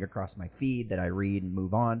 quickly coming across my feed that I read and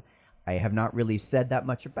move on. I have not really said that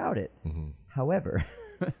much about it. However,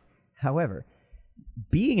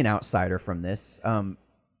 being an outsider from this,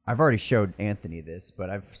 I've already showed Anthony this, but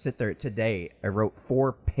I've sit there today. I wrote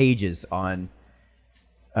 4 pages on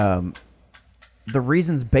the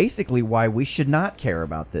reasons basically why we should not care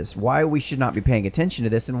about this, why we should not be paying attention to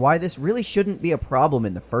this, and why this really shouldn't be a problem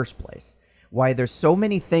in the first place. Why there's so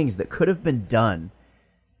many things that could have been done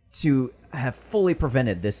to have fully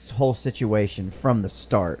prevented this whole situation from the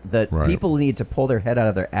start, that people need to pull their head out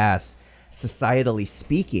of their ass, societally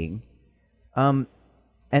speaking, and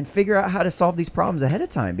figure out how to solve these problems ahead of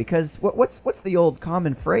time. Because what's the old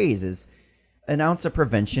common phrase is, an ounce of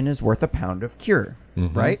prevention is worth a pound of cure,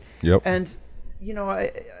 right? Yep. And you know,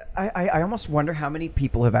 I almost wonder how many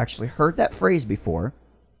people have actually heard that phrase before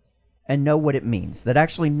and know what it means, that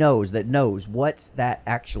actually knows what that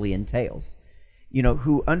actually entails. You know,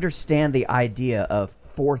 who understand the idea of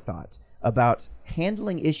forethought about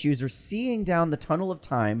handling issues or seeing down the tunnel of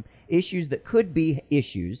time, issues that could be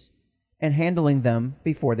issues, and handling them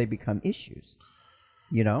before they become issues.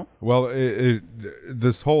 You know? Well,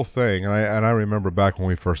 this whole thing, and I remember back when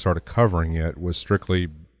we first started covering it, was strictly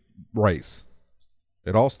race.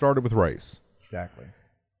 It all started with race. Exactly.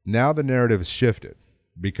 Now the narrative has shifted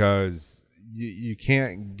because you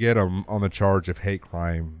can't get him on the charge of hate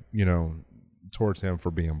crime, towards him for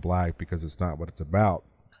being black, because it's not what it's about.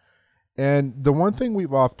 And the one thing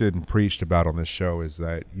we've often preached about on this show is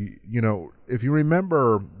that, if you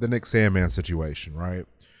remember the Nick Sandmann situation, right?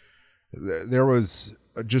 There was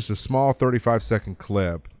just a small 35-second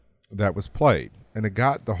clip that was played, and it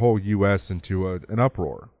got the whole U.S. into an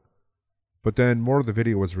uproar. But then more of the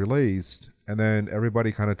video was released, and then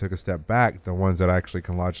everybody kind of took a step back, the ones that actually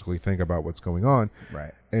can logically think about what's going on.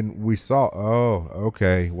 Right. And we saw,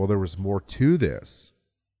 okay, well, there was more to this.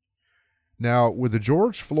 Now, with the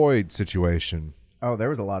George Floyd situation... Oh, there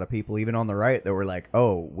was a lot of people, even on the right, that were like,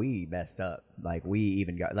 oh, we messed up. Like, they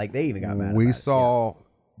even got mad about it. We saw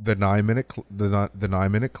the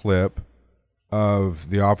 9-minute clip of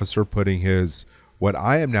the officer putting his... What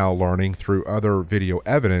I am now learning through other video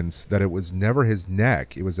evidence, that it was never his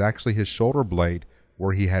neck. It was actually his shoulder blade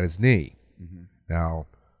where he had his knee. Now,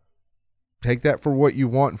 take that for what you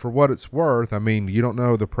want and for what it's worth. I mean, you don't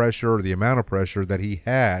know the pressure or the amount of pressure that he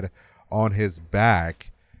had on his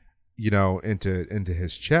back, into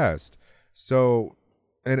his chest. So,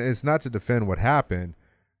 and it's not to defend what happened,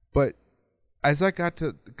 but as I got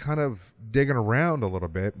to kind of digging around a little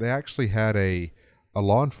bit, they actually had a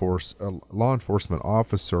law enforcement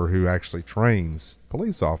officer who actually trains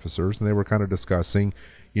police officers, and they were kind of discussing,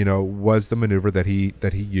 was the maneuver that he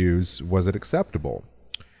used, was it acceptable?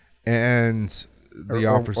 And the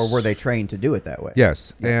officer, or were they trained to do it that way?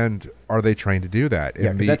 Yes. Yeah. And are they trained to do that?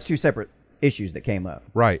 Yeah, because that's two separate issues that came up.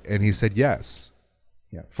 Right. And he said yes.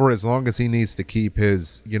 Yeah. For as long as he needs to keep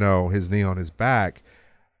his, his knee on his back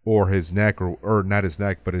or his neck or not his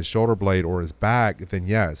neck, but his shoulder blade or his back, then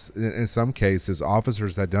yes. In some cases,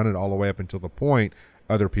 officers had done it all the way up until the point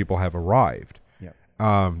other people have arrived.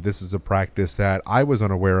 Yeah. This is a practice that I was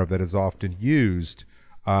unaware of that is often used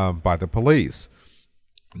by the police.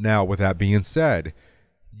 Now, with that being said,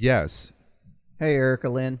 yes. Hey, Erica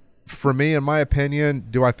Lynn. For me, in my opinion,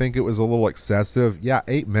 do I think it was a little excessive? Yeah,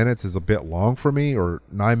 8 minutes is a bit long for me, or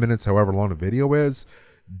 9 minutes, however long the video is.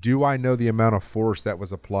 Do I know the amount of force that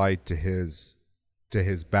was applied to his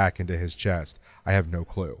back and to his chest? I have no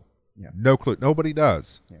clue. Yeah. No clue. Nobody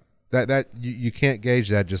does. Yeah. That you can't gauge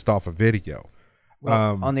that just off a video.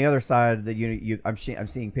 Well, on the other side, I'm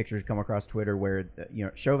seeing pictures come across Twitter where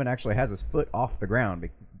Chauvin actually has his foot off the ground,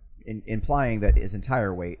 implying that his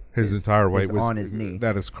entire weight was on his knee.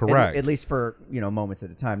 That is correct. At least for moments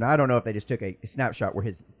at a time. Now I don't know if they just took a snapshot where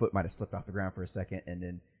his foot might have slipped off the ground for a second and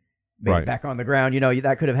then made it back on the ground.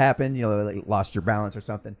 That could have happened. Like lost your balance or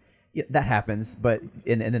something. Yeah, that happens. But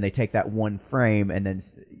and then they take that one frame and then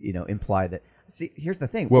imply that. See, here's the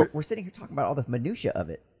thing. Well, we're sitting here talking about all the minutia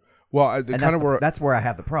of it. Well, that's where I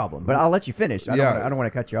have the problem. But I'll let you finish. I don't want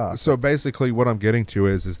to cut you off. So basically, what I'm getting to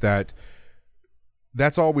is that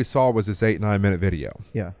that's all we saw was this 8-9 minute video.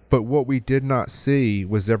 Yeah. But what we did not see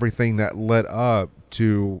was everything that led up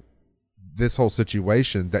to this whole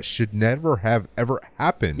situation that should never have ever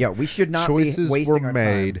happened. Yeah, we should not be wasting our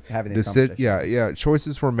time having this conversation. Yeah.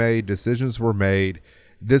 Choices were made. Decisions were made.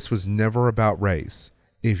 This was never about race.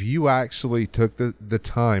 If you actually took the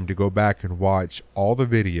time to go back and watch all the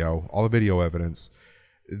video evidence,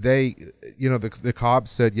 the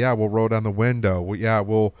cops said, yeah, we'll roll down the window.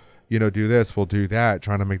 We'll do this, we'll do that,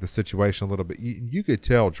 trying to make the situation a little bit. You could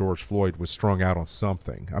tell George Floyd was strung out on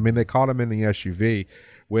something. I mean, they caught him in the SUV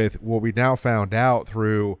with what we now found out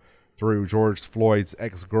through George Floyd's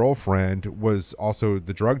ex-girlfriend was also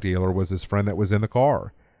the drug dealer, was his friend that was in the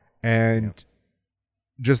car. And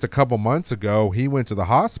just a couple months ago, he went to the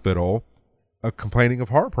hospital complaining of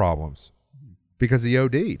heart problems because he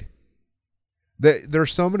OD'd.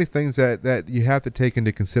 There's so many things that you have to take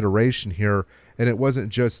into consideration here, and it wasn't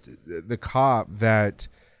just the cop that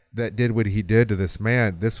did what he did to this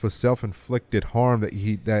man. This was self-inflicted harm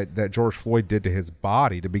that George Floyd did to his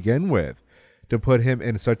body to begin with, to put him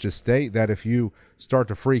in such a state that if you start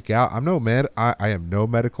to freak out, I am no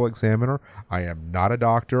medical examiner. I am not a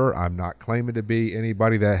doctor. I'm not claiming to be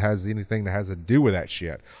anybody that has anything that has to do with that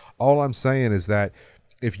shit. All I'm saying is that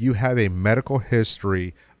if you have a medical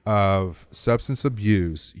history of substance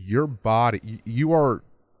abuse, your body, you are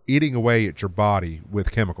eating away at your body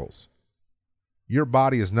with chemicals. Your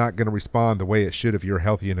body is not going to respond the way it should if you're a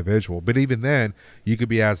healthy individual. But even then, you could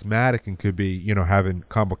be asthmatic and could be, having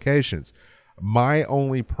complications. My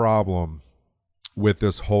only problem with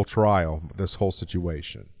this whole trial, this whole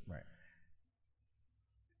situation, right?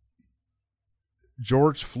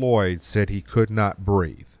 George Floyd said he could not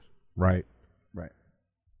breathe, right? Right.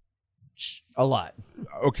 A lot.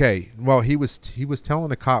 Okay. Well, he was telling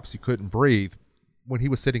the cops he couldn't breathe when he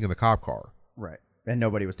was sitting in the cop car. Right. And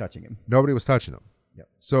nobody was touching him. Nobody was touching him. Yep.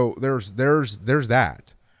 So there's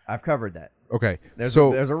that. I've covered that. Okay. There's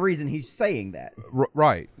a reason he's saying that.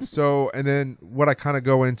 Right. So, and then what I kind of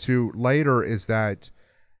go into later is that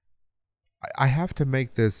I have to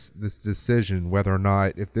make this decision whether or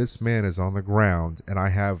not, if this man is on the ground and I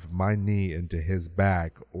have my knee into his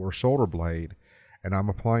back or shoulder blade and I'm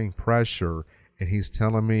applying pressure and he's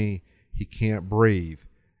telling me he can't breathe,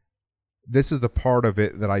 this is the part of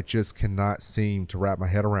it that I just cannot seem to wrap my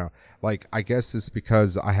head around. Like, I guess it's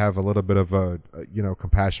because I have a little bit of a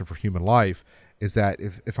compassion for human life, is that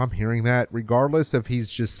if I'm hearing that, regardless if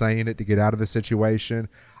he's just saying it to get out of the situation,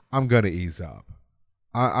 I'm going to ease up.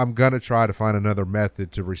 I'm going to try to find another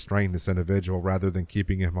method to restrain this individual rather than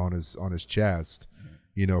keeping him on his chest,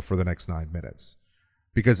 for the next 9 minutes.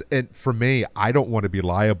 Because for me, I don't want to be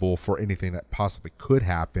liable for anything that possibly could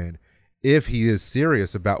happen if he is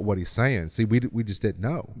serious about what he's saying. See, we just didn't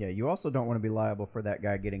know. Yeah, you also don't want to be liable for that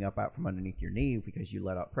guy getting up out from underneath your knee because you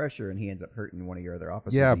let out pressure and he ends up hurting one of your other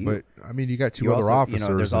officers. Yeah, but I mean, you got two other officers.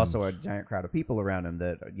 There's also a giant crowd of people around him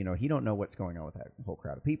that, he don't know what's going on with that whole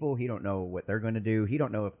crowd of people. He don't know what they're going to do. He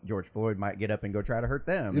don't know if George Floyd might get up and go try to hurt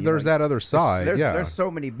them. There's that other side. There's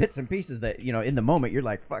so many bits and pieces that, in the moment you're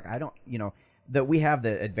like, fuck, I don't, that we have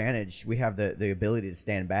the advantage. We have the ability to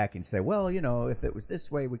stand back and say, well, if it was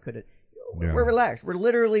this way, we could have. Yeah. We're relaxed. We're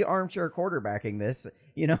literally armchair quarterbacking this,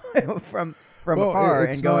 from afar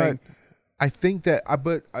and going. I think that,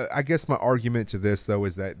 but I guess my argument to this though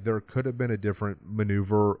is that there could have been a different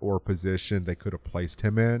maneuver or position they could have placed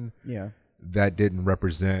him in. Yeah. That didn't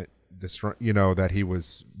represent the that he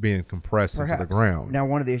was being compressed into the ground. Now,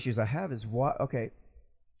 one of the issues I have is what. Okay,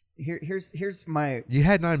 here's my. You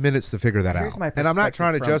had 9 minutes to figure that out, and I'm not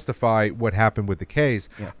trying to justify what happened with the case.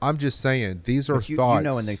 Yeah. I'm just saying these are thoughts. You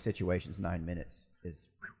know, in these situations, 9 minutes is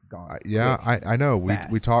gone. I know.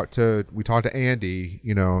 We talked to Andy,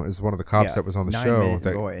 as one of the cops that was on the 9 show. Minutes,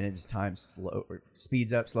 and it's time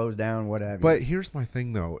speeds up, slows down, whatever. But here's my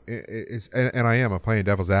thing, though, I'm playing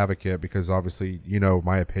devil's advocate because obviously,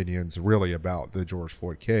 my opinions really about the George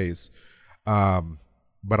Floyd case.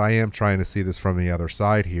 But I am trying to see this from the other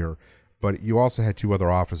side here. But you also had 2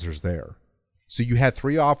 other officers there. So you had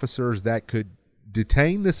 3 officers that could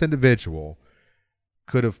detain this individual,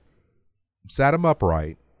 could have sat him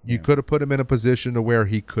upright. You could have put him in a position to where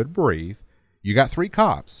he could breathe. You got 3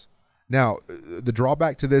 cops. Now, the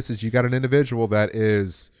drawback to this is you got an individual that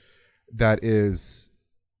is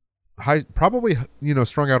high, probably,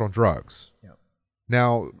 strung out on drugs. Yep.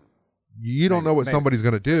 Now, you don't know what somebody's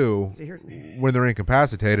going to do when they're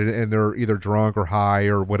incapacitated and they're either drunk or high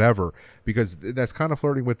or whatever, because that's kind of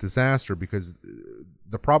flirting with disaster, because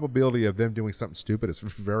the probability of them doing something stupid is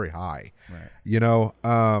very high.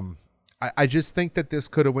 Right. I just think that this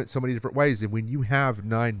could have went so many different ways. And when you have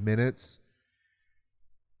 9 minutes,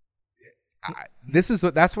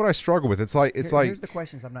 that's what I struggle with. It's like here's the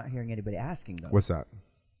questions I'm not hearing anybody asking though. What's that?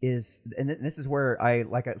 And this is where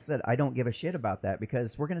like I said, I don't give a shit about that,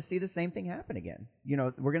 because we're going to see the same thing happen again.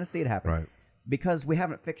 We're going to see it happen. Right. Because we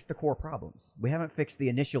haven't fixed the core problems. We haven't fixed the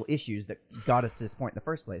initial issues that got us to this point in the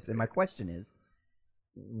first place. And my question is,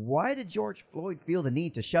 why did George Floyd feel the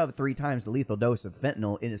need to shove 3 times the lethal dose of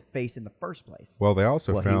fentanyl in his face in the first place? Well, they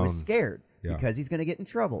also found... he was scared because he's going to get in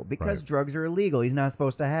trouble. Because drugs are illegal. He's not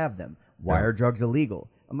supposed to have them. Why are drugs illegal?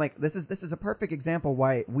 I'm like, this is a perfect example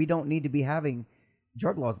why we don't need to be having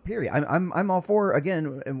drug laws, period. I'm all for,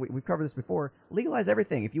 again, and we've covered this before, legalize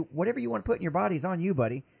everything. Whatever you want to put in your body is on you,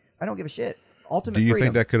 buddy. I don't give a shit. Ultimate freedom. Do you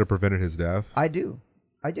think that could have prevented his death? I do.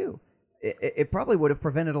 It probably would have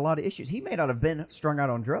prevented a lot of issues. He may not have been strung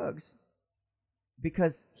out on drugs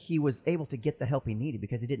because he was able to get the help he needed,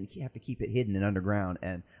 because he didn't have to keep it hidden and underground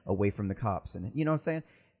and away from the cops. And you know what I'm saying?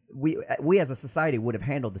 We as a society would have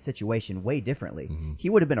handled the situation way differently. Mm-hmm.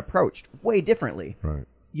 He would have been approached way differently. Right.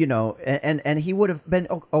 And he would have been,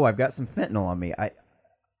 I've got some fentanyl on me.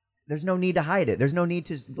 There's no need to hide it. There's no need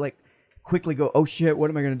to quickly go, oh shit,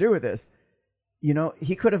 what am I going to do with this?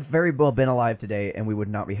 He could have very well been alive today, and we would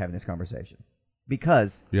not be having this conversation,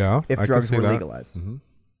 because if drugs were legalized,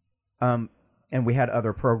 and we had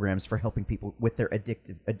other programs for helping people with their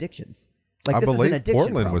addictions. I believe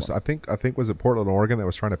Portland was. I think was it Portland, Oregon, that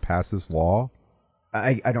was trying to pass this law.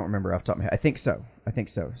 I don't remember off the top of my head. I think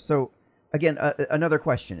so. So again, another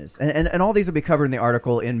question is, and all these will be covered in the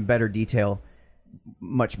article in better detail,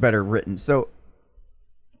 much better written. So.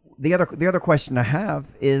 The other question I have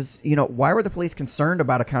is, why were the police concerned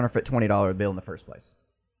about a counterfeit $20 bill in the first place?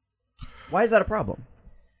 Why is that a problem?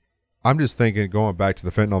 I'm just thinking, going back to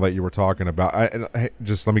the fentanyl that you were talking about.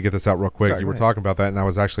 Just let me get this out real quick. Sorry, you were talking about that, and I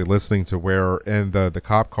was actually listening to where in the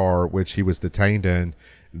cop car, which he was detained in,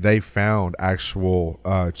 they found actual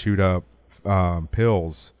chewed up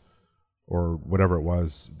pills, or whatever it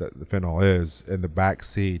was that the fentanyl is, in the back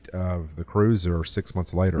seat of the Cruiser 6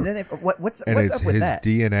 months later. And then what's up with that?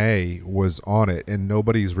 His DNA was on it, and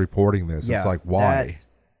nobody's reporting this. Yeah, it's like, why?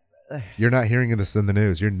 You're not hearing this in the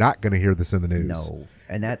news. You're not going to hear this in the news. No,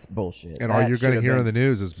 and that's bullshit. And all you're going to hear in the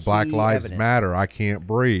news is Black Lives Matter. I can't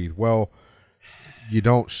breathe. Well, you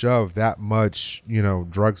don't shove that much,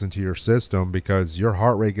 drugs into your system, because your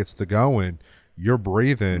heart rate gets to going. Your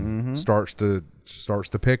breathing starts to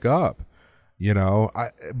pick up.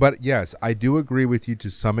 But yes, I do agree with you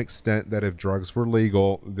to some extent that if drugs were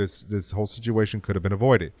legal, this whole situation could have been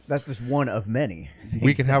avoided. That's just one of many.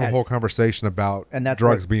 We can have a whole conversation about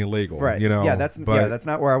drugs being legal, right? That's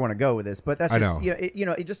not where I want to go with this. But that's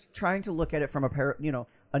just just trying to look at it from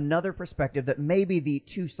another perspective that maybe the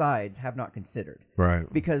 2 sides have not considered, right?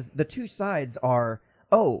 Because the 2 sides are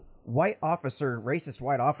racist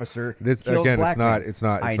white officer kills black man. It's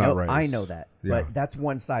not race. I know that, but that's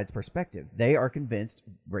one side's perspective. They are convinced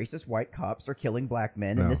racist white cops are killing black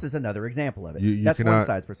men, and this is another example of it. That's one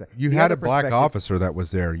side's perspective. You had a black officer that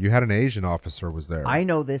was there. You had an Asian officer was there. I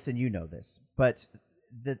know this, and you know this, but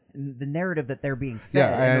the narrative that they're being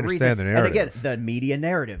fed. I understand the narrative. And again, the media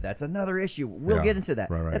narrative. That's another issue. We'll get into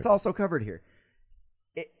that. Right. That's also covered here.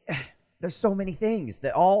 There's so many things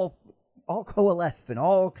that all coalesced and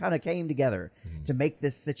all kind of came together to make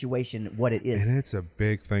this situation what it is. And it's a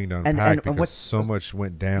big thing to unpack because so much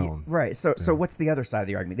went down. Right. So what's the other side of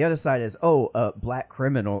the argument? The other side is, black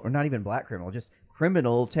criminal, or not even black criminal, just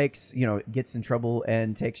criminal takes, gets in trouble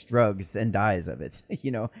and takes drugs and dies of it.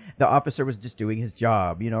 The officer was just doing his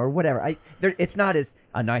job, or whatever. It's not as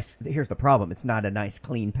a nice, here's the problem. It's not a nice,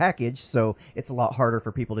 clean package. So it's a lot harder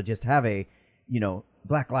for people to just have a,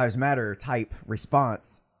 Black Lives Matter type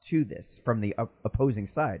response to this from the opposing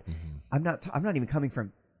side. I'm not even coming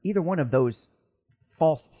from either one of those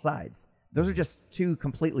false sides. Those are just two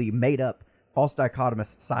completely made up false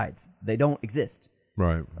dichotomous sides. They don't exist.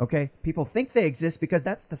 Right. Okay? People think they exist because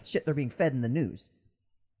that's the shit they're being fed in the news.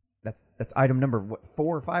 That's item number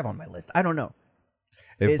 4 or 5 on my list. I don't know.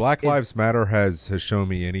 If Black Lives Matter has shown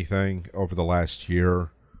me anything over the last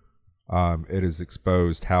year, it has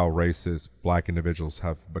exposed how racist black individuals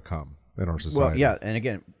have become in our society. Well, yeah, and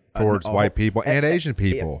again, towards white people and Asian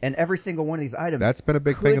people. And every single one of these items. That's been a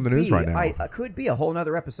big thing in the news right now. Could be a whole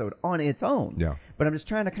other episode on its own. Yeah. But I'm just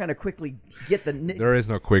trying to kind of quickly get the... There is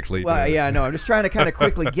no quickly. Well, yeah, I know. I'm just trying to kind of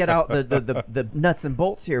quickly get out the nuts and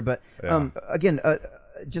bolts here. But again,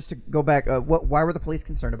 just to go back, why were the police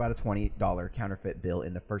concerned about a $20 counterfeit bill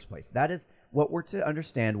in the first place? That is what we're to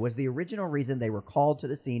understand was the original reason they were called to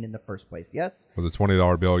the scene in the first place. Yes? Was a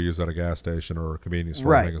 $20 bill used at a gas station or a convenience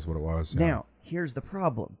store, I think is what it was. Yeah. Now, here's the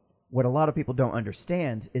problem. What a lot of people don't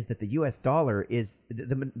understand is that the U.S. dollar is...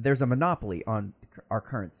 there's a monopoly on our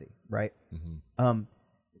currency, right?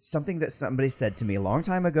 Something that somebody said to me a long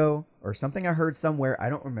time ago, or something I heard somewhere, I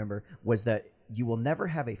don't remember, was that you will never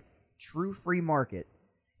have a true free market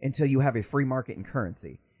until you have a free market in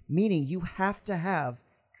currency. Meaning you have to have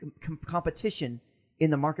competition in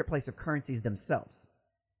the marketplace of currencies themselves.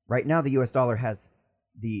 Right now, the U.S. dollar has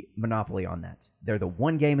the monopoly on that. They're the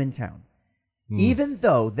one game in town. Even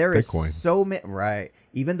though there is so many, right?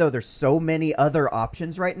 Even though there's so many other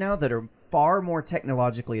options right now that are far more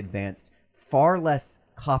technologically advanced, far less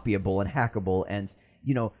copyable and hackable, and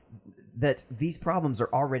that these problems are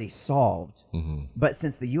already solved. But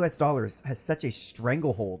since the U.S. dollar has such a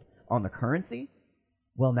stranglehold on the currency,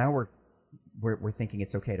 well, now we're thinking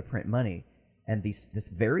it's okay to print money, and this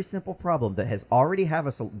very simple problem that already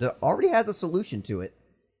has a solution to it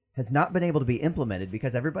has not been able to be implemented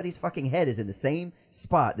because everybody's fucking head is in the same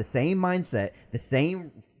spot, the same mindset, the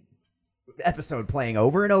same episode playing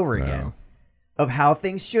over and over again of how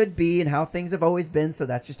things should be and how things have always been, so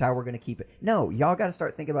that's just how we're going to keep it. No, y'all got to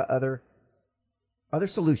start thinking about other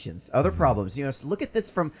solutions, other problems. So look at this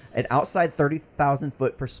from an outside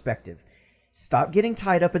 30,000-foot perspective. Stop getting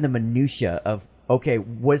tied up in the minutia of, okay,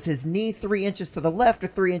 was his knee 3 inches to the left or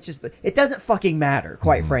 3 inches? It doesn't fucking matter,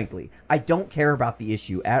 quite frankly. I don't care about the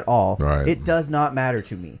issue at all. Right. It does not matter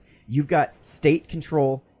to me. You've got state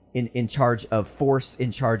control in charge of force,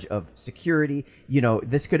 in charge of security.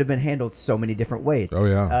 This could have been handled so many different ways. Oh,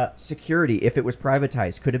 yeah. Security, if it was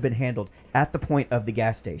privatized, could have been handled at the point of the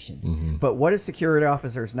gas station. But what do security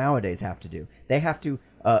officers nowadays have to do? They have to,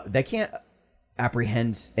 they can't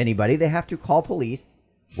apprehend anybody. They have to call police,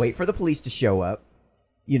 wait for the police to show up.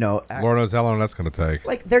 Lord knows how long that's going to take.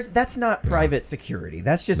 Like, that's not private security.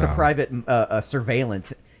 That's just a private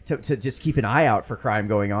surveillance to just keep an eye out for crime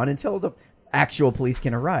going on until the actual police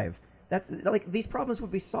can arrive. That's like, these problems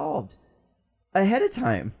would be solved ahead of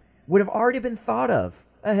time, would have already been thought of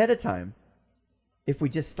ahead of time if we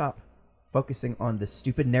just stop focusing on the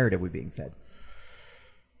stupid narrative we're being fed.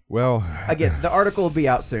 Well, again, the article will be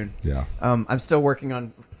out soon. Yeah. I'm still working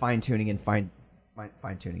on fine-tuning it.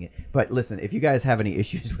 But listen, if you guys have any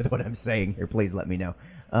issues with what I'm saying here, please let me know.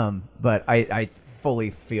 But I fully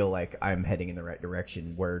feel like I'm heading in the right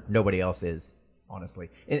direction where nobody else is, honestly,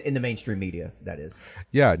 in the mainstream media, that is.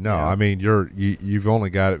 Yeah, no, I mean, you've only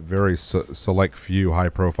got very select few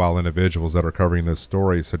high-profile individuals that are covering this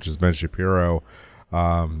story, such as Ben Shapiro,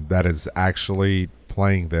 that is actually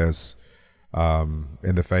playing this in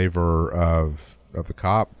the favor of the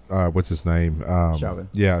cop. What's his name? Chauvin.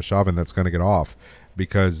 Yeah, Chauvin. That's going to get off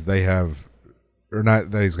because they have, or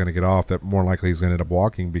not that he's going to get off. That more likely he's going to end up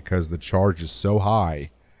walking because the charge is so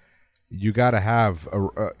high. You got to have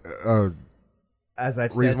a as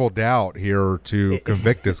I've reasonable said, doubt here to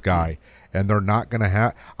convict this guy, and they're not going to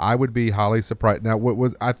have. I would be highly surprised. Now,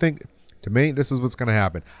 I think to me, this is what's going to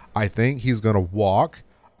happen. I think he's going to walk,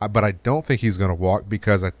 but I don't think he's going to walk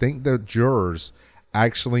because I think the jurors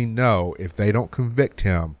actually know if they don't convict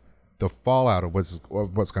him, the fallout of what's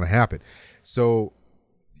going to happen. So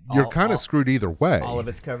you're kind of screwed either way. All of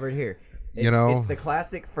it's covered here. It's the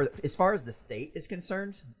classic for as far as the state is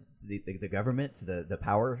concerned, the government, the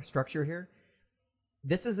power structure here.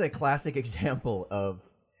 This is a classic example of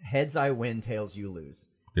Heads I win, tails you lose.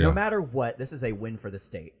 Yeah. No matter what, this is a win for the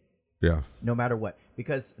state. Yeah. No matter what,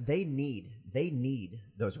 because they need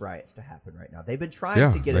those riots to happen right now. They've been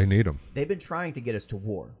trying to get us. They need them. They've been trying to get us to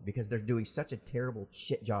war because they're doing such a terrible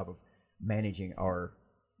shit job of managing our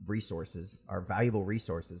resources, our valuable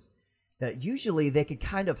resources, that usually they could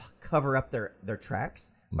kind of cover up their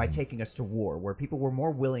tracks by taking us to war, where people were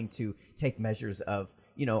more willing to take measures of,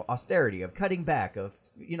 austerity, of cutting back, of,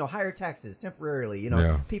 higher taxes temporarily,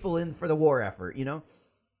 people in for the war effort,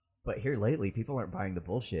 But here lately, people aren't buying the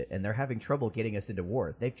bullshit, and they're having trouble getting us into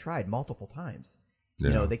war. They've tried multiple times.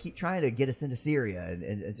 Yeah. They keep trying to get us into Syria,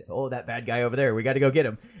 and oh, that bad guy over there, we got to go get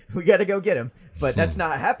him. We got to go get him. But that's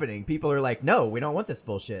not happening. People are like, no, we don't want this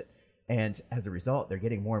bullshit. And as a result, they're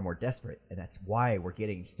getting more and more desperate, and that's why we're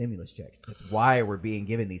getting stimulus checks. That's why we're being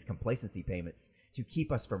given these complacency payments to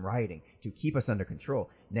keep us from rioting, to keep us under control.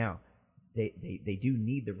 Now, they do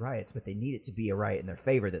need the riots, but they need it to be a riot in their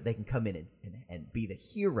favor, that they can come in and be the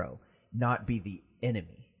hero, not be the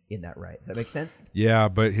enemy in that riot. Does that make sense? Yeah,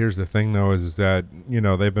 but here's the thing, though, is that,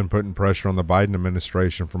 they've been putting pressure on the Biden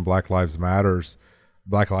administration from Black Lives Matter,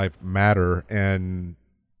 and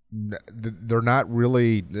they're not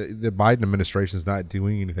really, the Biden administration is not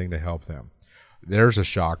doing anything to help them. There's a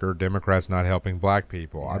shocker. Democrats not helping black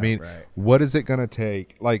people. Yeah, I mean, right. What is it going to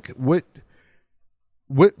take? Like, what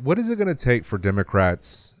is it going to take for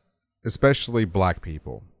Democrats, especially black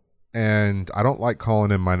people? And I don't like calling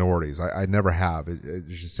them minorities. I never have. It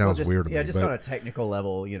just sounds weird to me. Yeah, just on a technical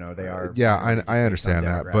level, they are. Yeah, I understand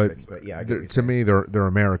that. But yeah, to me, they're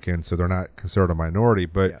American, so they're not considered a minority.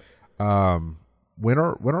 But when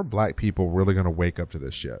are black people really going to wake up to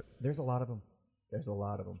this shit? There's a lot of them.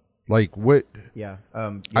 Like what? Yeah.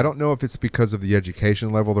 I don't know if it's because of the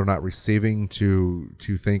education level they're not receiving to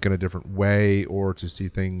think in a different way, or to see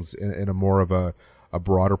things in a more of a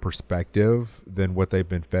broader perspective than what they've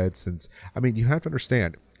been fed since. I mean, you have to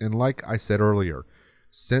understand, and like I said earlier,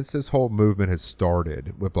 since this whole movement has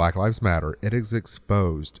started with Black Lives Matter, it has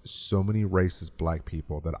exposed so many racist black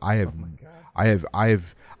people that I'm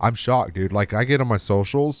shocked, dude. Like, I get on my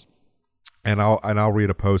socials and I'll read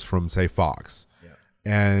a post from, say, Fox.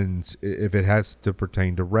 And if it has to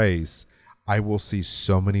pertain to race, I will see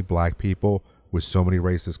so many black people with so many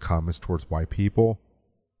racist comments towards white people.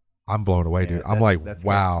 I'm blown away, dude. I'm like,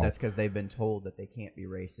 wow. That's because they've been told that they can't be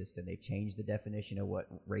racist, and they changed the definition of what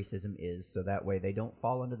racism is, so that way they don't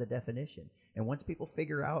fall under the definition. And once people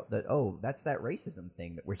figure out that, oh, that's that racism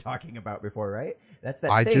thing that we're talking about before, right? That's that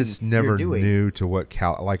I thing just never you're doing. knew to what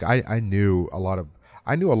I knew a lot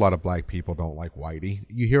of black people don't like whitey.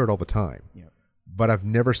 You hear it all the time. Yeah. But I've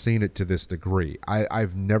never seen it to this degree.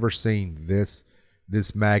 I've never seen this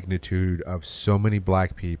magnitude of so many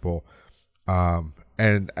black people, and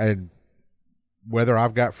whether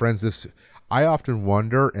I've got friends. I often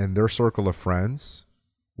wonder in their circle of friends,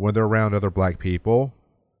 when they're around other black people,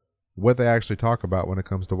 what they actually talk about when it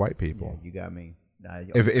comes to white people. Yeah, you got me.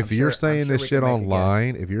 If you're saying this shit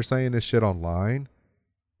online,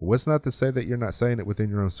 what's not to say that you're not saying it within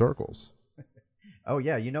your own circles? Oh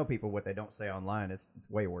yeah, people what they don't say online. It's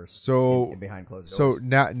way worse. So behind closed So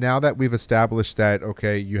doors. now that we've established that,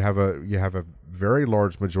 okay, you have a very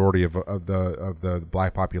large majority of the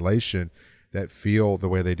black population that feel the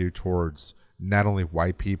way they do towards not only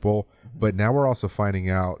white people, but now we're also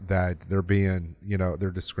finding out that they're being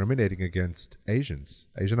they're discriminating against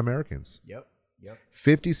Asian Americans. Yep.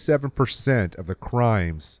 57% of the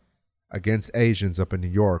crimes against Asians up in New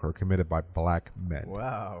York are committed by black men.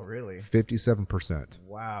 Wow, really? 57%.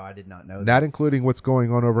 Wow, I did not know that. Not including what's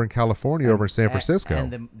going on over in California, over in San Francisco.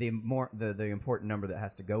 And the important number that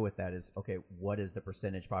has to go with that is, okay, what is the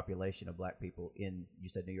percentage population of black people in, you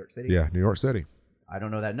said New York City? Yeah, New York City. I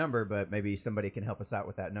don't know that number, but maybe somebody can help us out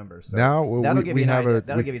with that number. So now that'll give you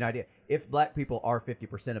an idea. If black people are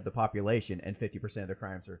 50% of the population and 50% of the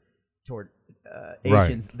crimes are toward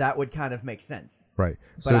Asians, that would kind of make sense. Right.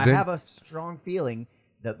 But I have a strong feeling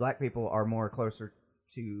that black people are more closer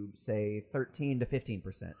to, say, 13 to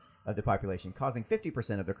 15% of the population, causing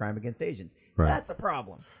 50% of the crime against Asians. Right. That's a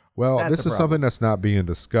problem. Well, this is something that's not being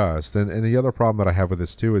discussed. And the other problem that I have with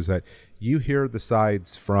this, too, is that you hear the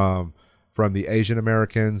sides from the Asian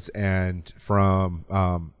Americans and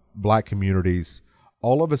from black communities.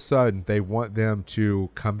 All of a sudden, they want them to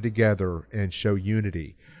come together and show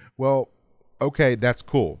unity. Well, okay, that's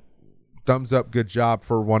cool. Thumbs up, good job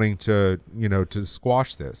for wanting to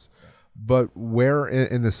squash this. But where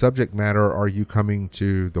in the subject matter are you coming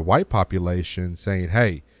to the white population saying,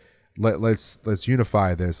 "Hey, let's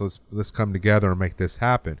unify this. Let's come together and make this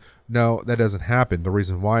happen"? No, that doesn't happen. The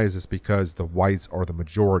reason why is because the whites are the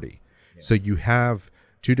majority. Yeah. So you have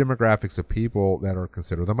two demographics of people that are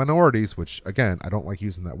considered the minorities, which again, I don't like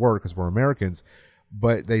using that word because we're Americans,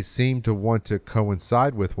 but they seem to want to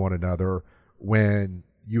coincide with one another when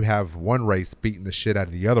you have one race beating the shit out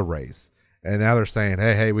of the other race. And now they're saying,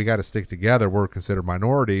 hey, we got to stick together. We're considered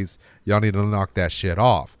minorities. Y'all need to knock that shit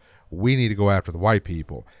off. We need to go after the white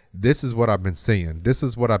people. This is what I've been seeing. This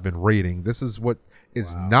is what I've been reading. This is what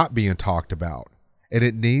is not being talked about.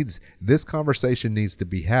 And this conversation needs to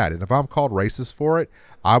be had. And if I'm called racist for it,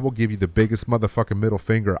 I will give you the biggest motherfucking middle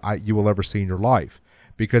finger you will ever see in your life,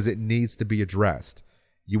 because it needs to be addressed.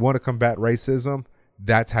 You want to combat racism?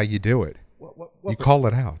 That's how you do it. You call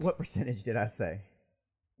it out. What percentage did I say?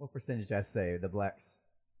 What percentage did I say the blacks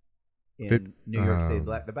in New York City,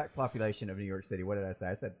 the black population of New York City? What did I say?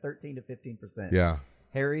 I said 13 to 15%. Yeah.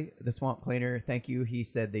 Harry, the swamp cleaner, thank you. He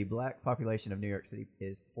said the black population of New York City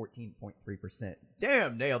is 14.3%.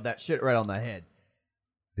 Damn, nailed that shit right on the head.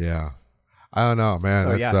 Yeah. I don't know,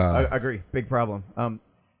 man. So, I agree. Big problem.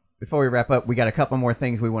 Before we wrap up, we got a couple more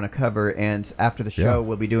things we want to cover, and after the show,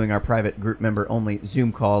 we'll be doing our private group member-only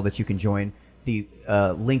Zoom call that you can join. The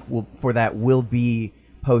link for that will be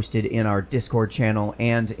posted in our Discord channel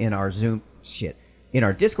and in our in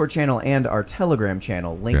our Discord channel and our Telegram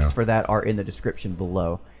channel. Links for that are in the description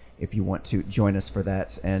below if you want to join us for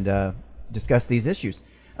that and discuss these issues.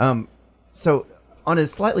 So on a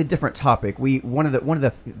slightly different topic, one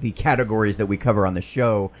of the categories that we cover on the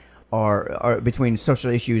show are between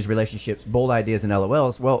social issues, relationships, bold ideas, and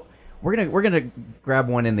LOLs. Well, we're gonna grab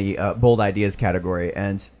one in the bold ideas category,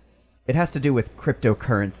 and it has to do with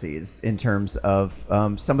cryptocurrencies in terms of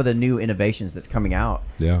some of the new innovations that's coming out.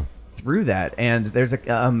 Yeah. Through that, and there's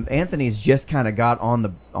Anthony's just kind of got on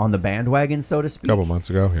the bandwagon, so to speak, a couple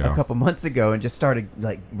months ago, and just started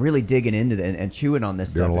like really digging into it and chewing on this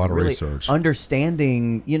stuff. Doing a lot of really research,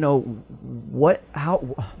 understanding,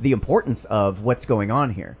 how the importance of what's going on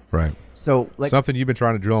here. Right. So, something you've been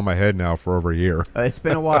trying to drill in my head now for over a year. It's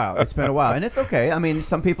been a while. And it's okay. I mean,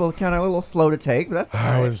 some people kind of a little slow to take, but that's all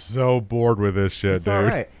right. I was so bored with this shit, it's dude. All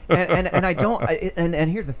right. And I don't.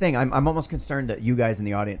 And here's the thing. I'm almost concerned that you guys in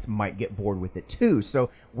the audience might get bored with it too. So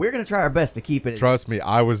we're gonna try our best to keep it. Trust me,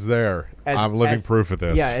 I was there. I'm living proof of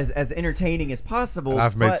this. Yeah, as entertaining as possible. And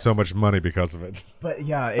I've made so much money because of it. But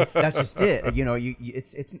yeah, that's just it.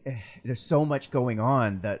 It's there's so much going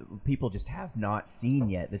on that people just have not seen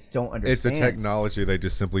yet. That don't understand. It's a technology they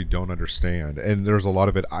just simply don't understand, and there's a lot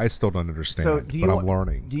of it I still don't understand. But I'm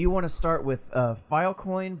learning. Do you want to start with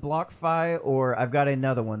Filecoin, BlockFi, or I've got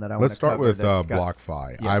another one that I want to Let's start with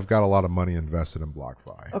BlockFi. Yeah. I've got a lot of money invested in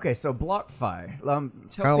BlockFi. Okay, so BlockFi, kind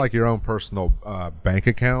of like your own personal bank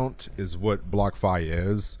account is what BlockFi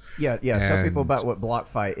is. Yeah. Tell people about what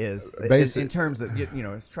BlockFi is in terms of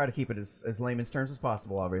let's try to keep it as layman's terms as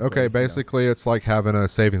possible. Obviously. Okay, basically, it's like having a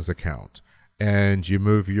savings account, and you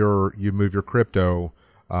move your crypto.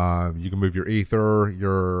 You can move your Ether,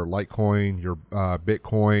 your Litecoin, your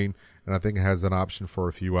Bitcoin, and I think it has an option for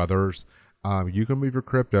a few others. You can move your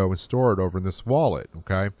crypto and store it over in this wallet,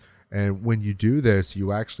 okay? And when you do this,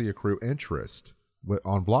 you actually accrue interest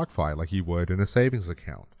on BlockFi like you would in a savings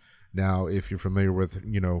account. Now, if you're familiar with,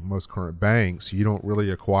 most current banks, you don't really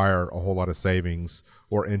acquire a whole lot of savings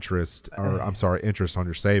or interest on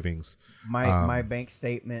your savings. My bank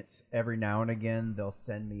statements, every now and again, they'll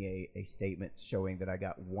send me a statement showing that I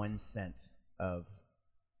got 1 cent of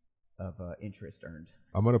interest earned.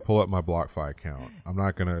 I'm going to pull up my BlockFi account. I'm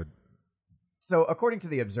not going to... So according to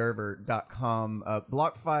theobserver.com,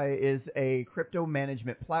 BlockFi is a crypto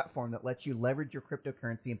management platform that lets you leverage your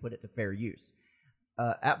cryptocurrency and put it to fair use.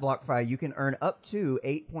 At BlockFi, you can earn up to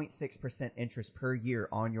 8.6% interest per year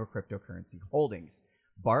on your cryptocurrency holdings,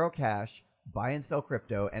 borrow cash, buy and sell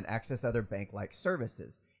crypto, and access other bank-like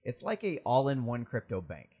services. It's like a all-in-one crypto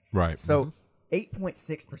bank. Right. So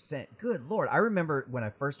 8.6%. Good Lord. I remember when I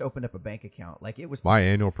first opened up a bank account, it was... My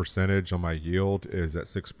annual percentage on my yield is at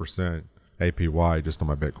 6% APY just on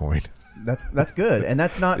my Bitcoin. That's good. And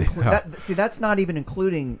that's not... that's not even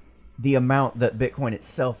including the amount that Bitcoin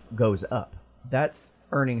itself goes up. That's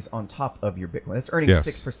earnings on top of your Bitcoin. That's earning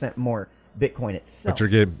 6% more Bitcoin itself. But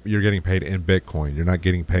you're getting paid in Bitcoin. You're not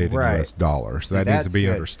getting paid in US dollars. So that needs to be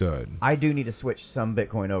understood. I do need to switch some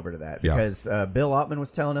Bitcoin over to that because Bill Ottman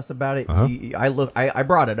was telling us about it. I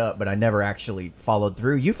brought it up, but I never actually followed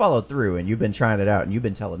through. You followed through, and you've been trying it out, and you've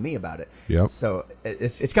been telling me about it. Yep. So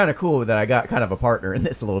it's kind of cool that I got kind of a partner in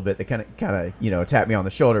this a little bit that kind of tap me on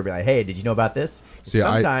the shoulder and be like, hey, did you know about this?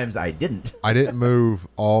 Sometimes I didn't. I didn't move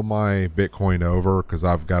all my Bitcoin over because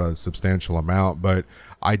I've got a substantial amount, but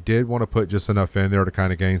I did want to put just enough in there to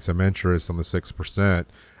kind of gain some interest on the 6%,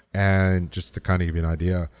 and just to kind of give you an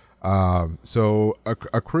idea. So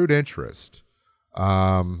accrued interest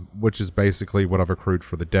which is basically what I've accrued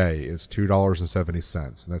for the day, is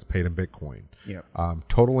 $2.70, and that's paid in Bitcoin. Yeah.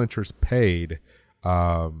 Total interest paid.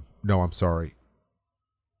 No, I'm sorry.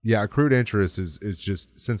 Yeah, accrued interest is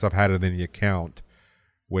just since I've had it in the account,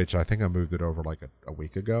 which I think I moved it over like a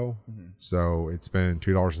week ago. Mm-hmm. So it's been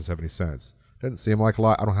 $2.70. Doesn't seem like a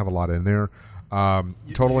lot. I don't have a lot in there.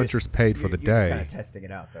 Total interest paid for the day. You're kind of testing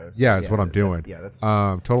it out, though. So yeah, that's what I'm doing. That's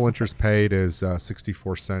total interest paid is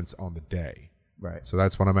 64 cents on the day. Right. So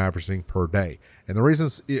that's what I'm averaging per day. And the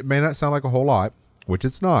reasons, it may not sound like a whole lot, which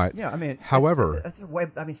it's not. Yeah, I mean, however, that's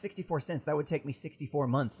 64 cents. That would take me 64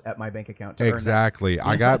 months at my bank account to exactly. earn that.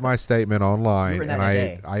 I got my statement online, and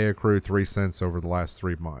I accrued 3 cents over the last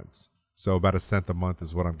 3 months. So about a cent a month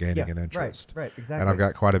is what I'm gaining in interest. Right, exactly. And I've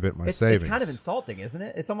got quite a bit in my savings. It's kind of insulting, isn't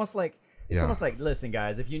it? It's almost like listen,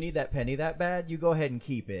 guys, if you need that penny that bad, you go ahead and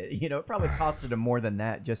keep it. You know, it probably costed them more than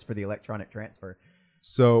that just for the electronic transfer.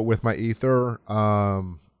 So with my Ether, I've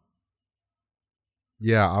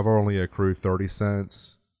only accrued 30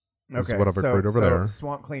 cents. This is what I've accrued over there.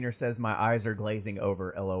 Swamp Cleaner says my eyes are glazing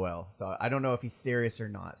over, LOL. So I don't know if he's serious or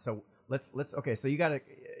not. So let's okay, so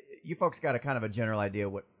you folks got a kind of a general idea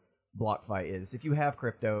what BlockFi is. If you have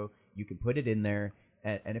crypto, you can put it in there,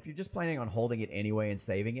 and if you're just planning on holding it anyway and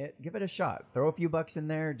saving it, give it a shot. Throw a few bucks in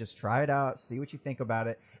there, just try it out, see what you think about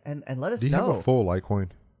it, and let us know. Do you have a full Litecoin?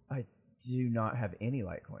 I do not have any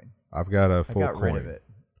Litecoin. I've got a full coin.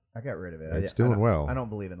 I got rid of it. It's doing well. I don't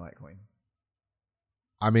believe in Litecoin.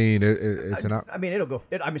 I mean, it's an. I mean, it'll go.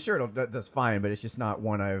 I'm sure it'll does fine, but it's just not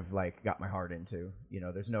one I've got my heart into. You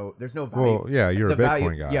know, there's no value. Well, yeah, you're a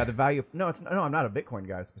Bitcoin guy. Yeah, the value. No, I'm not a Bitcoin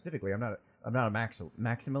guy specifically. I'm not a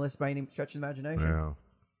maximalist by any stretch of the imagination. Yeah.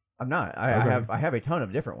 I'm not. I have a ton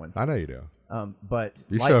of different ones. I know you do. But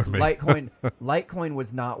you showed me. Litecoin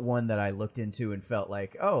was not one that I looked into and felt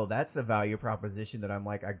like, oh, that's a value proposition that I'm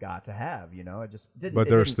like, I got to have. You know, I just didn't. But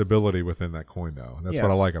there's stability within that coin, though. That's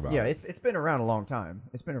what I like about it. Yeah, it's been around a long time.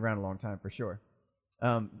 It's been around a long time for sure.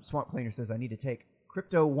 Swamp Cleaner says I need to take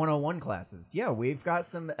Crypto 101 classes. Yeah, we've got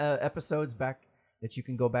some episodes back that you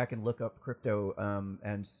can go back and look up crypto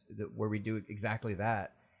where we do exactly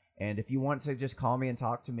that. And if you want to just call me and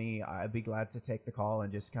talk to me, I'd be glad to take the call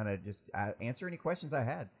and just kind of answer any questions I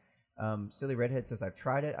had. Silly Redhead says, I've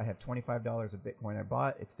tried it. I have $25 of Bitcoin I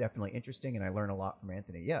bought. It's definitely interesting, and I learn a lot from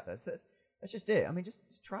Anthony. Yeah, that's just it. I mean,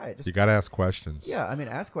 just try it. You got to ask questions. Yeah, I mean,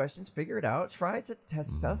 ask questions, figure it out, try to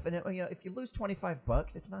test stuff. And if you lose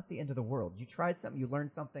 $25, it's not the end of the world. You tried something, you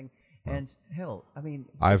learned something, and hell, I mean,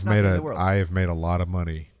 I have made a lot of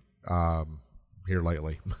money here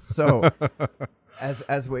lately. So.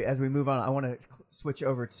 As we move on, I want to switch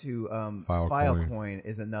over to Filecoin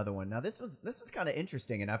is another one. Now this was kind of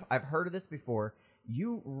interesting, and I've heard of this before.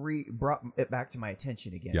 You brought it back to my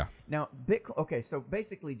attention again. Yeah. Now Bitcoin. Okay, so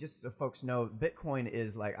basically, just so folks know, Bitcoin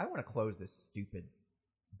is like, I want to close this stupid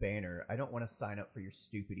banner. I don't want to sign up for your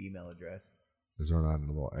stupid email address. Is there not a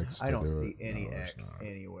little X? I don't see any X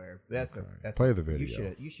anywhere. That's play the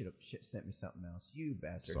video. You should have sent me something else. You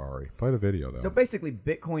bastard. Sorry. Play the video though. So basically,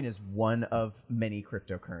 Bitcoin is one of many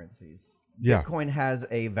cryptocurrencies. Yeah. Bitcoin has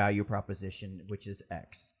a value proposition, which is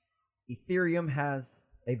X. Ethereum has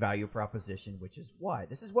a value proposition, which is Y.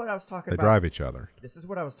 This is what I was talking about. They drive each other. This is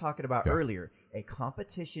what I was talking about earlier. A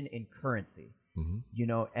competition in currency. Mm-hmm. You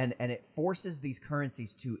know, and it forces these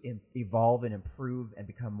currencies to evolve and improve and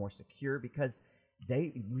become more secure because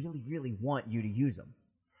they really, really want you to use them.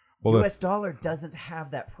 Well, U.S. dollar doesn't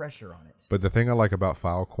have that pressure on it. But the thing I like about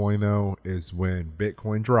Filecoin, though, is when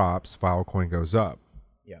Bitcoin drops, Filecoin goes up.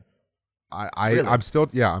 Really? I'm still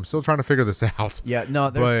trying to figure this out. Yeah, no,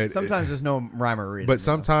 sometimes there's no rhyme or reason. But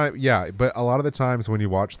sometimes, but a lot of the times when you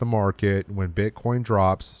watch the market, when Bitcoin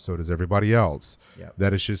drops, so does everybody else. Yeah.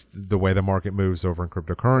 That is just the way the market moves over in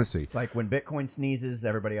cryptocurrency. It's like when Bitcoin sneezes,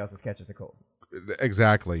 everybody else catches a cold.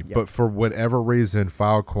 Exactly. Yep. But for whatever reason,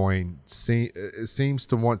 Filecoin seems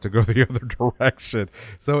to want to go the other direction.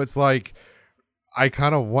 So it's like, I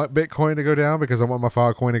kind of want Bitcoin to go down because I want my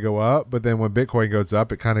Filecoin to go up, but then when Bitcoin goes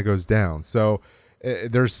up, it kind of goes down. So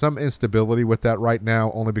there's some instability with that right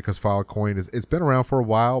now, only because Filecoin it's been around for a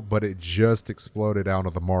while, but it just exploded out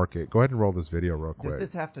of the market. Go ahead and roll this video real quick. Does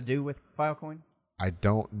this have to do with Filecoin? I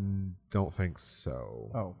don't think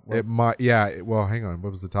so. Oh, well, it might. Yeah. Well, hang on.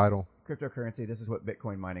 What was the title? Cryptocurrency. This is what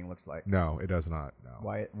Bitcoin mining looks like. No, it does not.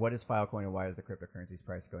 No. What is Filecoin and why is the cryptocurrency's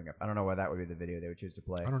price going up? I don't know why that would be the video they would choose to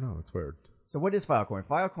play. I don't know. It's weird. So what is Filecoin?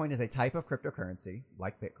 Filecoin is a type of cryptocurrency,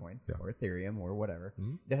 like Bitcoin or Ethereum or whatever,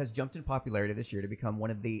 that has jumped in popularity this year to become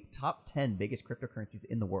one of the top 10 biggest cryptocurrencies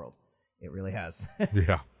in the world. It really has.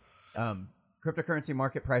 Yeah. Cryptocurrency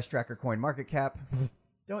market price tracker CoinMarketCap.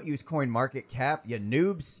 Don't use CoinMarketCap, you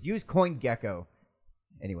noobs. Use CoinGecko.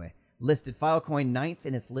 Anyway, listed Filecoin ninth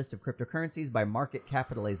in its list of cryptocurrencies by market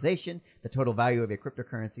capitalization, the total value of a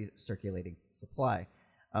cryptocurrency's circulating supply.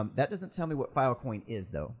 That doesn't tell me what Filecoin is,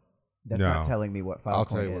 though. That's not telling me what Filecoin is. I'll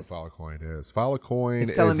tell you what Filecoin is. Filecoin is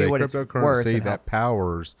a cryptocurrency that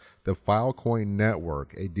powers the Filecoin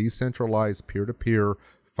network, a decentralized peer-to-peer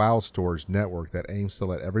file storage network that aims to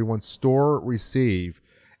let everyone store, receive,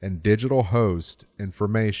 and digital host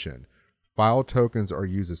information. File tokens are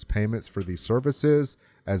used as payments for these services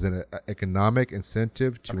as an economic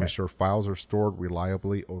incentive to ensure files are stored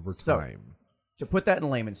reliably over time. To put that in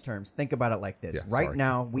layman's terms, think about it like this.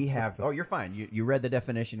 Now we have. Oh, you're fine. You read the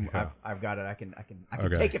definition. Yeah. I've got it. I can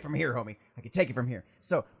take it from here, homie. I can take it from here.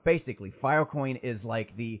 So basically, Filecoin is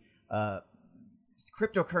like the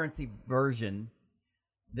cryptocurrency version,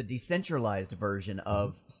 the decentralized version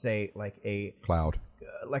of, say, like a cloud,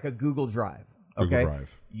 like a Google Drive. Okay, Google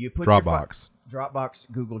Drive. You put Dropbox,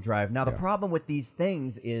 Dropbox, Google Drive. Now the problem with these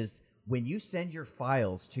things is, when you send your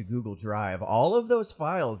files to Google Drive, all of those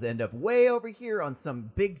files end up way over here on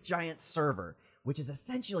some big giant server, which is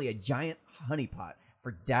essentially a giant honeypot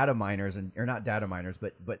for data miners, or not data miners,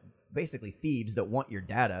 but basically thieves that want your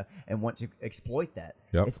data and want to exploit that.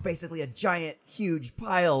 Yep. It's basically a giant, huge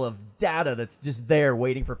pile of data that's just there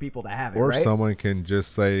waiting for people to have it. Or right? someone can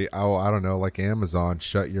just say, oh, I don't know, like Amazon,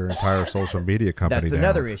 shut your entire social media company That's down.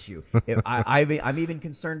 another issue. I'm even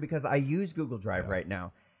concerned because I use Google Drive right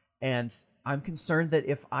now. And I'm concerned that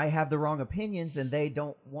if I have the wrong opinions and they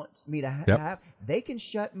don't want me to have, they can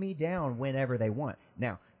shut me down whenever they want.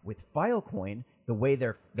 Now, with Filecoin, the way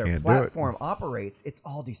their platform operates, it's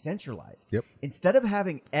all decentralized. Yep. Instead of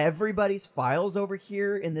having everybody's files over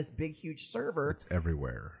here in this big, huge server, it's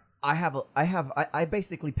everywhere. I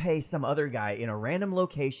basically pay some other guy in a random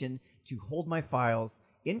location to hold my files.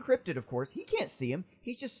 Encrypted, of course. He can't see them.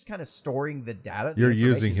 He's just kind of storing the data. You're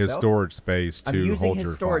using his storage space to hold your files. I'm using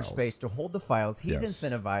his storage space to hold the files. He's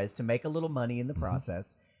incentivized to make a little money in the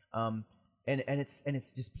process, and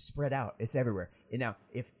it's just spread out. It's everywhere. And now,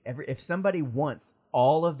 if somebody wants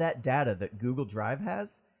all of that data that Google Drive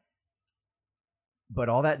has, but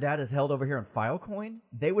all that data is held over here on Filecoin,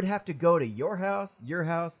 they would have to go to your house,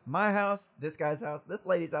 my house, this guy's house, this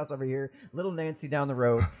lady's house over here, little Nancy down the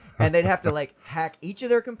road, and they'd have to like hack each of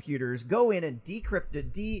their computers, go in and decrypt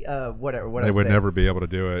it, whatever. They would never be able to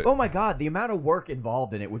do it. Oh my God, the amount of work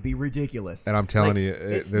involved in it would be ridiculous. And I'm telling you,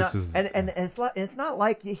 it's not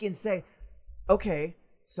like you can say, okay,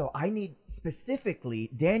 so I need specifically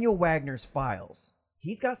Daniel Wagner's files.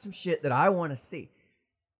 He's got some shit that I want to see.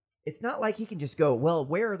 It's not like he can just go, well,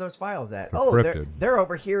 where are those files at? Encrypted. Oh, they're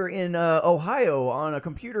over here in Ohio on a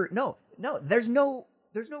computer. No, there's no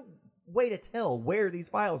way to tell where these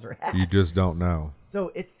files are at. You just don't know.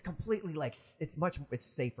 So it's completely like it's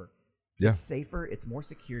safer. Yeah. It's safer. It's more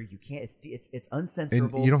secure. You can't. It's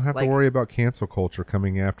uncensorable. And you don't have to worry about cancel culture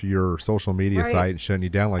coming after your social media site and shutting you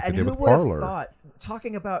down like they did with Parler. Who would have thought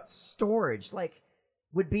talking about storage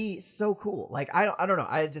would be so cool. Like I don't know.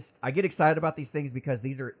 I get excited about these things because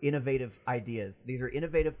these are innovative ideas. These are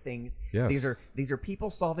innovative things. Yes. These are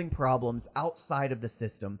people solving problems outside of the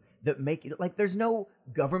system that make it like there's no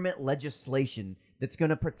government legislation that's going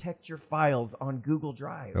to protect your files on Google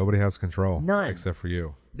Drive. Nobody has control. None. Except for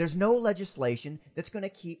you. There's no legislation that's going to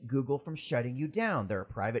keep Google from shutting you down. They're a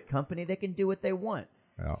private company. They can do what they want.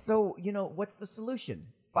 Yeah. So, what's the solution?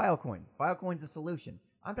 Filecoin. Filecoin's a solution.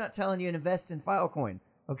 I'm not telling you to invest in Filecoin,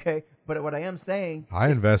 okay? But what I am saying I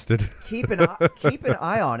invested. keep an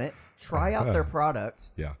eye on it. Try out their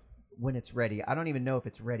product. Yeah. When it's ready. I don't even know if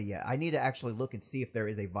it's ready yet. I need to actually look and see if there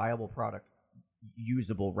is a viable product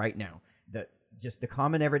usable right now that just the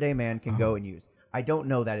common everyday man can go and use. I don't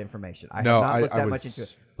know that information. I have not looked that much into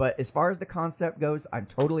it. But as far as the concept goes, I'm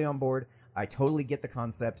totally on board. I totally get the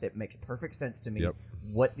concept. It makes perfect sense to me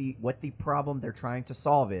what the problem they're trying to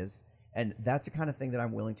solve is. And that's the kind of thing that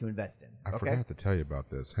I'm willing to invest in. I forgot to tell you about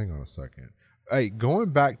this. Hang on a second. Hey, going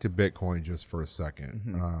back to Bitcoin just for a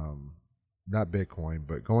second. Not Bitcoin,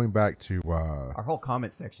 but going back to our whole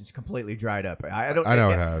comment section's completely dried up. I know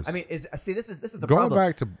it has. I mean, this is the going problem.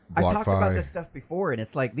 Back to BlockFi. I talked about this stuff before, and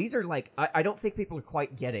it's like these are like I don't think people are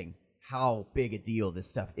quite getting how big a deal this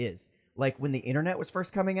stuff is. Like when the internet was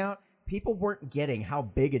first coming out, people weren't getting how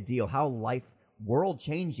big a deal, how world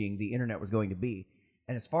changing the internet was going to be.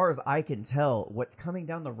 And as far as I can tell, what's coming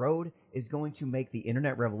down the road is going to make the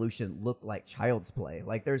internet revolution look like child's play.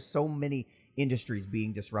 Like there's so many industries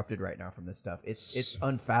being disrupted right now from this stuff. It's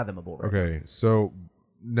unfathomable right now. So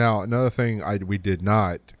now another thing we did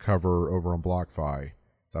not cover over on BlockFi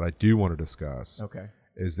that I do want to discuss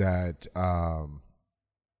is that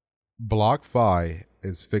BlockFi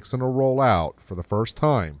is fixing to roll out for the first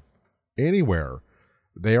time anywhere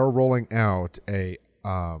They are rolling out a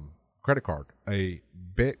credit card, a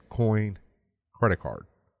Bitcoin credit card.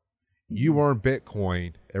 You earn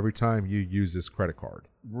Bitcoin every time you use this credit card.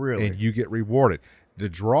 Really? And you get rewarded. The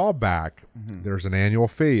drawback, there's an annual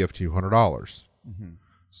fee of $200.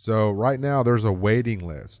 So right now there's a waiting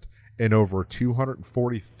list, and over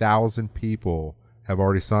 240,000 people have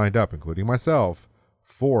already signed up, including myself,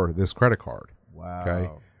 for this credit card. Wow. Okay.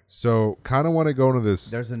 So kind of want to go into this.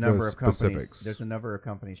 There's a number of specifics. companies. There's a number of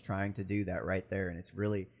companies trying to do that right there, and it's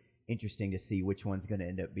really interesting to see which one's going to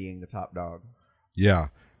end up being the top dog. Yeah.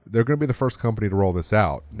 They're going to be the first company to roll this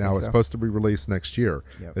out. Now, it's supposed to be released next year.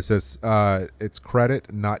 Yep. It says it's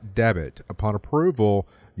credit, not debit. Upon approval,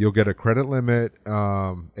 you'll get a credit limit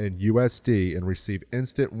in USD and receive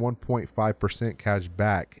instant 1.5% cash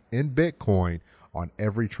back in Bitcoin on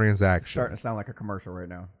every transaction. It's starting to sound like a commercial right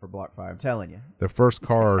now for BlockFi. I'm telling you. The first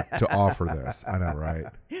card to offer this. I know, right?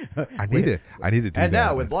 I need to do that. And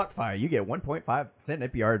now with BlockFi, you get 1.5%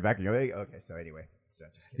 APR back in your... Okay, so anyway... So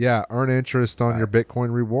just yeah, earn interest on your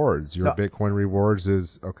Bitcoin rewards. Your Bitcoin rewards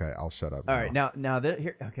is okay. I'll shut up. All right, now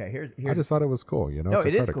here. Okay, here's. I just thought it was cool. You know, no, it's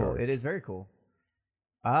it is cool. card. It is very cool.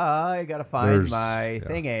 I gotta find my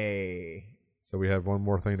thingy. So we have one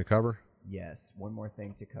more thing to cover. Yes, one more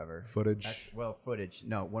thing to cover. Footage. Footage.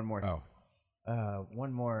 No, one more.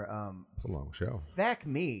 One more. It's a long show. Fuck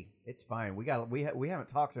me. It's fine. We haven't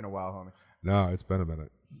talked in a while, homie. No, it's been a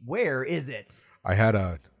minute. Where is it? I had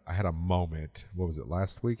a moment. What was it?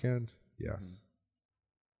 Last weekend? Yes.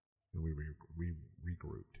 And we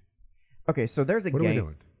regrouped. Okay, so there's a game. What are we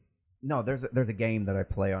doing? No, there's a game that I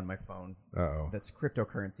play on my phone. Uh-oh. That's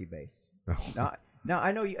cryptocurrency based. Oh. Now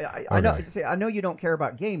I know you. I know you don't care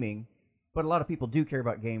about gaming, but a lot of people do care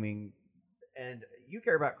about gaming, and you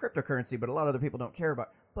care about cryptocurrency, but a lot of other people don't care about.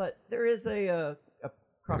 But there is a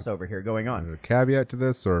crossover here going on. A caveat to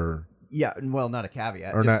this, or yeah, well, not a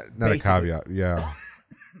caveat, or just not a caveat. Yeah.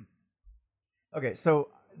 Okay, so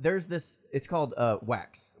there's this. It's called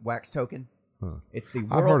Wax token. Huh. It's the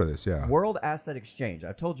I've heard of this. Yeah. World Asset Exchange.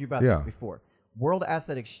 I've told you about this before. World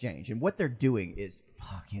Asset Exchange, and what they're doing is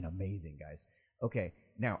fucking amazing, guys. Okay,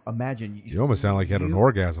 now imagine you almost sound like you had an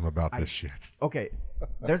orgasm about this shit. Okay,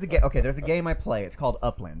 there's a game I play. It's called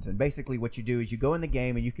Upland, and basically what you do is you go in the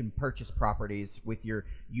game and you can purchase properties with your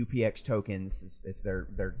UPX tokens. It's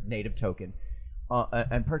their native token.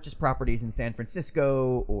 And purchase properties in San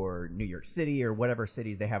Francisco or New York City or whatever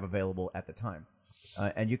cities they have available at the time.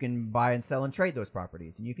 And you can buy and sell and trade those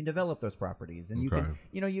properties, and you can develop those properties, and you can,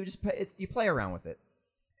 you just you play around with it.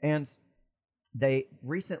 And they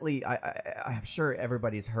recently, I'm sure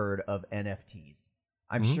everybody's heard of NFTs.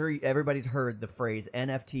 I'm sure everybody's heard the phrase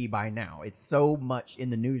NFT by now. It's so much in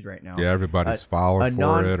the news right now. Yeah, everybody's following a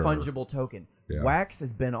for it. Non-fungible token. Yeah. Wax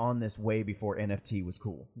has been on this way before NFT was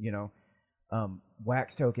cool, you know.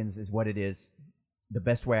 Wax tokens is what it is. The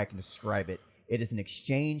best way I can describe it, it is an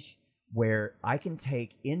exchange where I can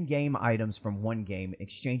take in-game items from one game,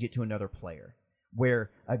 exchange it to another player.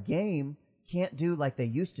 Where a game can't do like they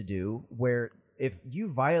used to do, where if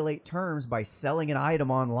you violate terms by selling an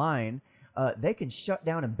item online, they can shut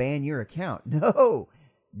down and ban your account. No.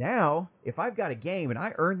 Now, if I've got a game and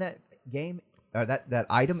I earn that game, that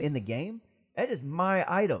item in the game, that is my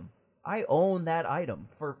item. I own that item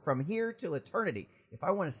from here till eternity. If I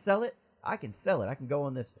want to sell it, I can sell it. I can go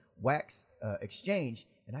on this Wax exchange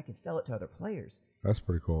and I can sell it to other players. That's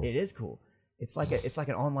pretty cool. It is cool. It's like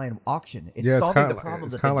an online auction. It's solving the problem.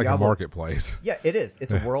 It's kind of like a marketplace. Yeah, it is.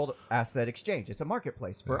 It's a world asset exchange. It's a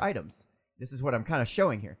marketplace for items. This is what I'm kind of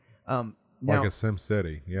showing here. Now, like a Sim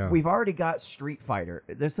City. Yeah. We've already got Street Fighter.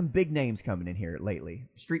 There's some big names coming in here lately.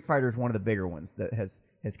 Street Fighter is one of the bigger ones that has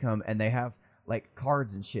come, and they have like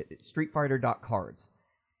cards and shit. StreetFighter.cards.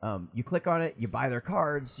 You click on it, you buy their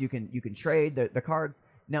cards. You can trade the cards.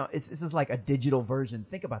 Now this is like a digital version.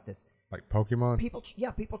 Think about this. Like Pokemon?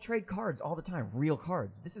 People trade cards all the time, real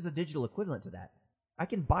cards. This is a digital equivalent to that. I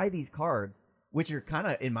can buy these cards, which are kind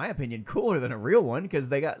of, in my opinion, cooler than a real one because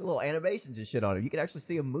they got little animations and shit on them. You can actually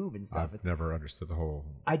see them move and stuff. I've never understood the whole.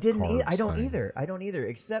 I don't either.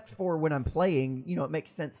 Except for when I'm playing, it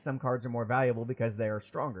makes sense. Some cards are more valuable because they are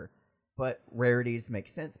stronger. But rarities make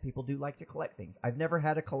sense. People do like to collect things. I've never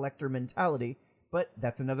had a collector mentality, but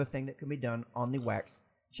that's another thing that can be done on the Wax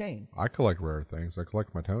chain. I collect rare things. I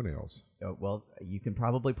collect my toenails. Oh, well, you can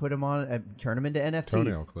probably put them on and turn them into NFTs.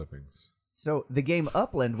 Toenail clippings. So the game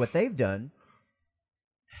Upland, what they've done,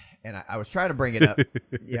 and I was trying to bring it up.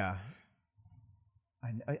 Yeah.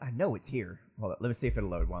 I know it's here. Hold on. Let me see if it'll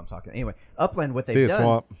load while I'm talking. Anyway, Upland, what they've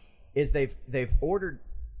done is they've ordered...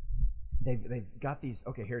 They've got these.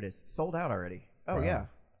 Okay, here it is. Sold out already. Oh, wow. Yeah.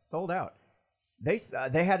 Sold out. They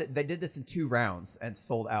did this in 2 rounds and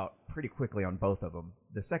sold out pretty quickly on both of them.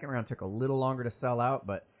 The second round took a little longer to sell out,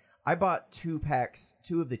 but I bought 2 packs,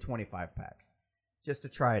 2 of the 25 packs, just to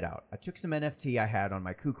try it out. I took some NFT I had on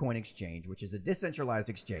my KuCoin exchange, which is a decentralized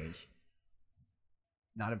exchange.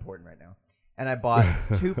 Not important right now. And I bought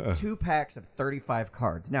two packs of 35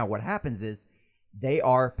 cards. Now, what happens is they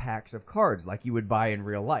are packs of cards like you would buy in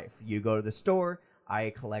real life. You go to the store,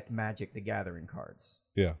 I collect Magic the Gathering cards.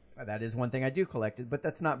 Yeah. That is one thing I do collect, but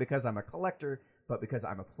that's not because I'm a collector, but because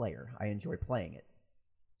I'm a player. I enjoy playing it.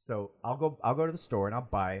 So I'll go to the store and I'll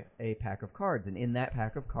buy a pack of cards, and in that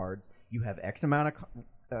pack of cards, you have X amount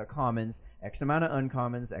of commons, X amount of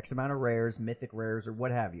uncommons, X amount of rares, mythic rares, or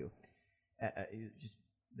what have you.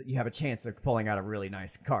 You have a chance of pulling out a really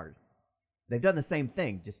nice card. They've done the same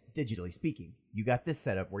thing, just digitally speaking. You got this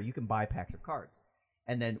setup where you can buy packs of cards,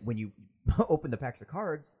 and then when you open the packs of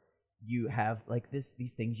cards, you have like these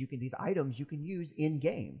things these items you can use in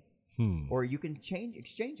game, or you can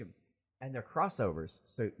exchange them, and they're crossovers.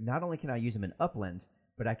 So not only can I use them in Upland,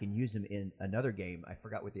 but I can use them in another game. I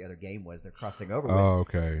forgot what the other game was. They're crossing over with. Oh,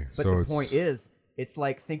 okay. But so the point is, it's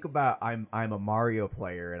like, think about I'm a Mario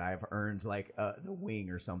player and I've earned like the wing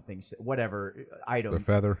or something, whatever item. The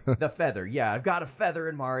feather. The feather, yeah. I've got a feather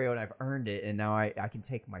in Mario and I've earned it, and now I can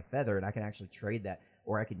take my feather and I can actually trade that,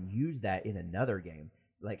 or I can use that in another game.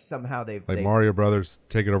 Like somehow they've Mario Brothers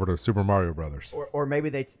take it over to Super Mario Brothers, or maybe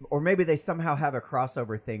they somehow have a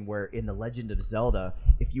crossover thing where in the Legend of Zelda,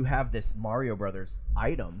 if you have this Mario Brothers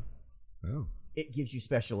item, it gives you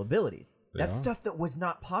special abilities. That's stuff that was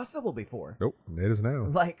not possible before. Nope, it is now.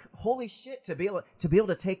 Like, holy shit, to be able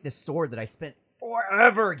to take this sword that I spent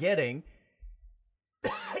forever getting.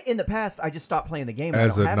 In the past, I just stopped playing the game.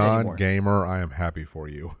 As a non-gamer, I am happy for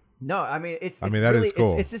you. No, I mean that really, is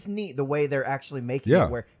cool. It's just neat the way they're actually making it,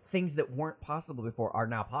 where things that weren't possible before are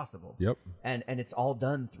now possible. Yep. And it's all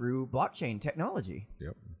done through blockchain technology.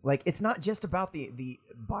 Yep. Like, it's not just about the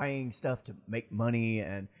buying stuff to make money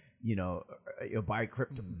and buy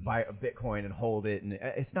crypto, buy a Bitcoin and hold it, and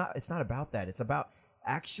it's not about that. It's about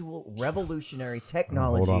actual revolutionary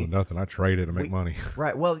technology. Hold on to nothing. I trade it to make money.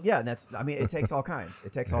 Right. Well, yeah, and it takes all kinds.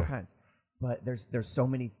 It takes all kinds. But there's so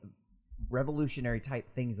many revolutionary type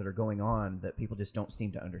things that are going on that people just don't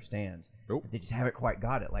seem to understand. Nope. They just haven't quite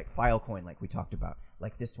got it. Like Filecoin, like we talked about,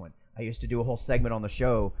 like this one. I used to do a whole segment on the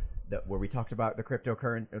show where we talked about the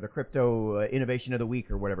crypto innovation of the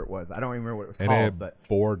week or whatever it was. I don't even remember what it was called, but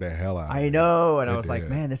bored the hell out of me. I know, and I was like,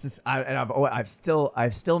 man, this is. I've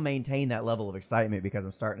still maintained that level of excitement because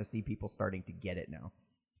I'm starting to see people starting to get it now.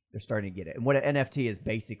 They're starting to get it. And what an NFT is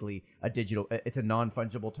basically it's a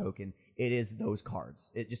non-fungible token. It is those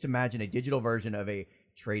cards. Just imagine a digital version of a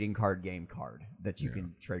trading card game card that you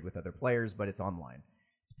can trade with other players, but it's online.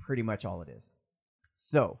 It's pretty much all it is.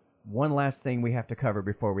 So, one last thing we have to cover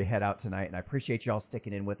before we head out tonight, and I appreciate y'all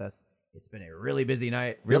sticking in with us. It's been a really busy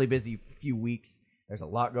night, really busy few weeks. There's a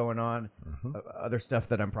lot going on. Other stuff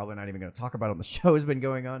that I'm probably not even going to talk about on the show has been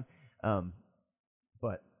going on.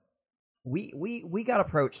 But we got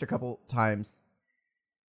approached a couple times.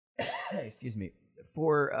 Excuse me.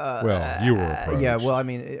 For you were approached. Yeah. Well, I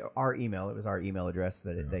mean, it was our email address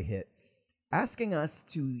that they hit, asking us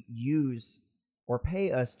to use or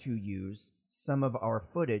pay us to use some of our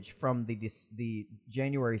footage from the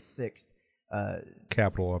January 6th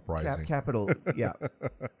Capitol uprising. Yeah.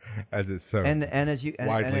 As it's so and as you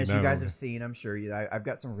known. guys have seen, I'm sure I've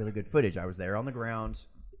got some really good footage. I was there on the ground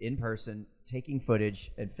in person, taking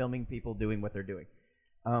footage and filming people doing what they're doing.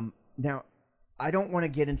 Now, I don't want to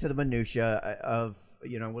get into the minutia of,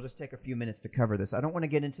 we'll just take a few minutes to cover this. I don't want to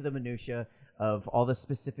get into the minutia of all the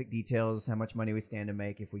specific details, how much money we stand to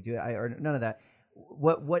make if we do it, or none of that.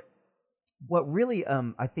 What really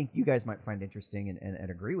I think you guys might find interesting and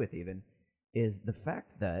agree with even is the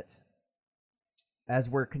fact that as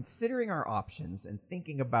we're considering our options and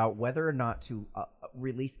thinking about whether or not to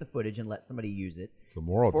release the footage and let somebody use it, it's a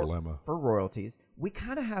moral dilemma for royalties, we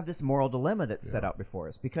kind of have this moral dilemma that's set out before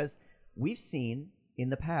us, because we've seen in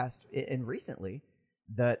the past and recently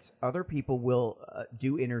that other people will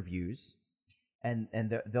do interviews and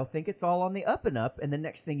they'll think it's all on the up and up, and the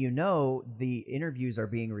next thing you know, the interviews are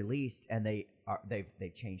being released and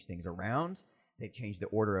they've changed things around. They've changed the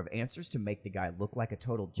order of answers to make the guy look like a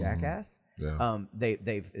total jackass. Yeah.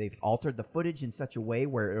 They've altered the footage in such a way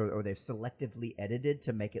or they've selectively edited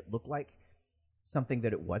to make it look like something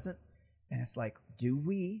that it wasn't. And it's like, do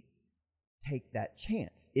we take that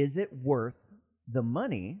chance? Is it worth the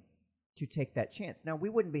money to take that chance? Now, we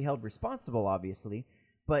wouldn't be held responsible, obviously,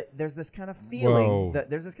 but there's this kind of feeling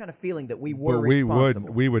that we were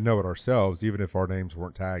responsible. we would know it ourselves, even if our names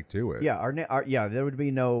weren't tagged to it. Yeah, there would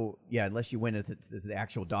be no unless you went into the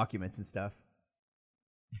actual documents and stuff.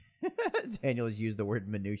 Daniel has used the word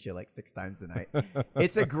minutia like 6 times tonight.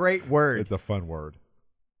 It's a great word. It's a fun word.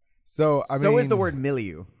 So so is the word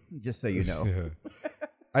milieu, just so you know. Yeah.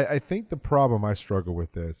 I think the problem I struggle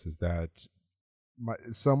with this is that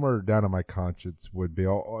somewhere down in my conscience would be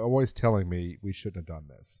always telling me we shouldn't have done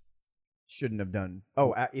this. Shouldn't have done.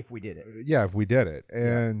 If we did it. Yeah, if we did it.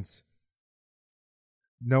 And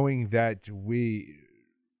knowing that we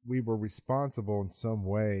were responsible in some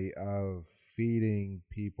way of feeding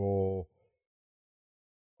people,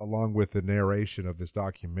 along with the narration of this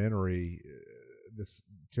documentary, this,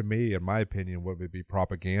 to me, in my opinion, would be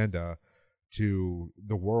propaganda to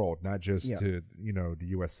the world, not just to the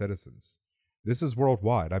U.S. citizens. This is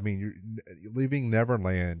worldwide. I mean, Leaving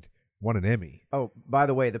Neverland won an Emmy. Oh, by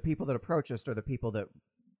the way, the people that approached us are the people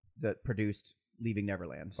that produced Leaving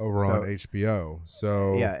Neverland over on HBO.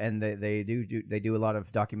 So yeah, and they do a lot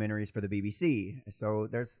of documentaries for the BBC. So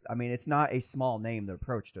it's not a small name that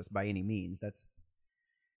approached us by any means. That's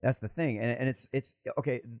the thing, and it's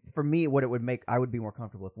okay for me. What it would make, I would be more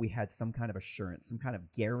comfortable if we had some kind of assurance, some kind of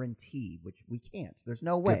guarantee, which we can't. There's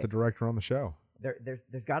no way. Get the director on the show.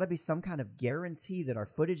 There's got to be some kind of guarantee that our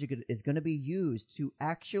footage is going to be used to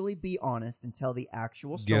actually be honest and tell the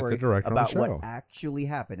actual story about what actually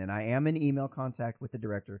happened. And I am in email contact with the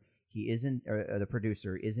director. He is the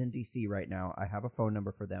producer is in DC right now. I have a phone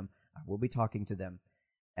number for them. I will be talking to them.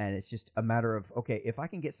 And it's just a matter of, okay, if I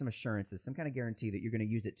can get some assurances, some kind of guarantee that you're going to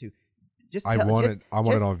use it to just tell, I want it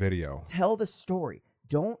on video. Tell the story.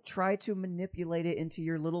 Don't try to manipulate it into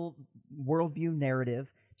your little worldview narrative.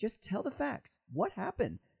 Just tell the facts. What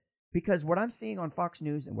happened? Because what I'm seeing on Fox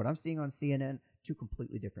News and what I'm seeing on CNN, 2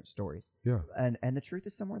 completely different stories. Yeah. And the truth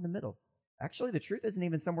is somewhere in the middle. Actually, the truth isn't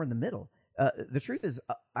even somewhere in the middle. The truth is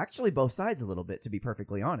actually both sides a little bit, to be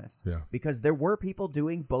perfectly honest. Yeah. Because there were people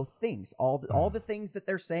doing both things. All the things that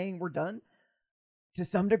they're saying were done, to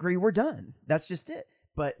some degree, were done. That's just it.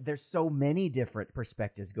 But there's so many different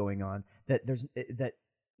perspectives going on that that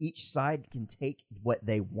each side can take what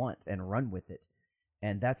they want and run with it.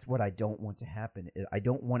 And that's what I don't want to happen. I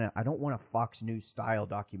don't want a Fox News style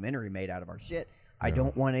documentary made out of our shit. I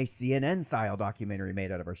don't want a CNN style documentary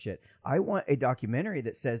made out of our shit. I want a documentary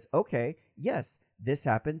that says, okay, yes, this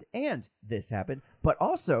happened and this happened, but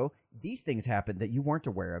also these things happened that you weren't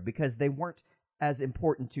aware of because they weren't as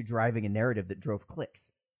important to driving a narrative that drove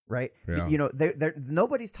clicks, right? Yeah.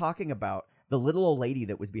 Nobody's talking about the little old lady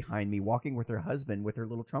that was behind me walking with her husband with her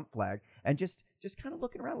little Trump flag and just kind of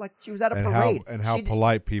looking around like she was at a parade. How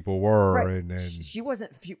polite people were. Right. And she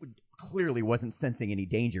clearly wasn't sensing any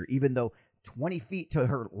danger, even though 20 feet to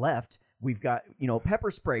her left, we've got, pepper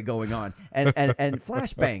spray going on and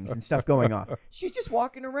flashbangs and stuff going off. She's just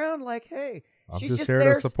walking around like, hey, she's just here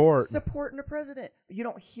there to supporting the president. You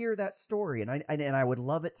don't hear that story. And I would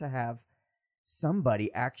love it to have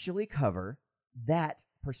somebody actually cover that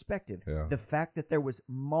perspective. Yeah. The fact that there was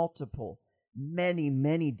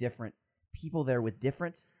many different people there with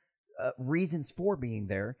different reasons for being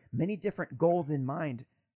there, many different goals in mind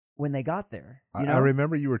when they got there. I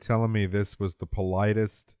remember you were telling me this was the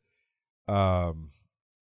politest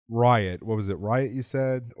riot. What was it? Riot, you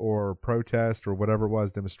said, or protest, or whatever it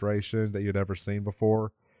was, demonstration that you'd ever seen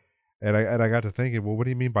before. And I got to thinking, well, what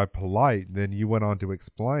do you mean by polite? And then you went on to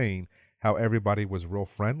explain how everybody was real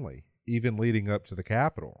friendly, even leading up to the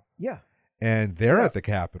Capitol. Yeah. And they're at the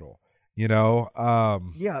Capitol. Even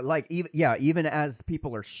as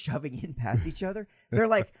people are shoving in past each other, they're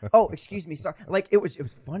like, "Oh, excuse me, sorry." Like it was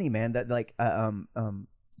funny, man. That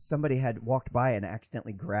somebody had walked by and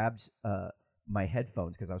accidentally grabbed my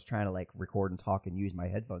headphones because I was trying to record and talk and use my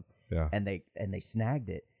headphones. Yeah. And they snagged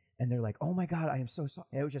it, and they're like, "Oh my God, I am so sorry."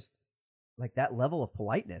 It was just like that level of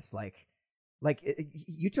politeness,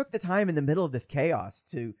 you took the time in the middle of this chaos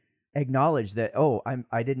to acknowledge that. Oh,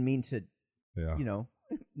 I didn't mean to,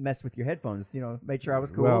 mess with your headphones, made sure I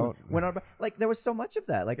was cool. Well, went on, there was so much of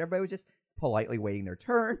that. Everybody was just politely waiting their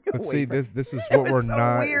turn. But see, this is what we're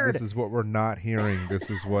not. Weird. This is what we're not hearing. This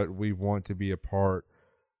is what we want to be a part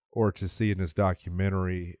or to see in this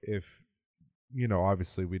documentary. If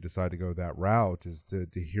obviously we decide to go that route, is to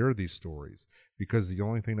hear these stories, because the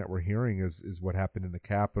only thing that we're hearing is what happened in the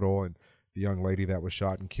Capitol and the young lady that was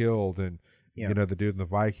shot and killed, and the dude in the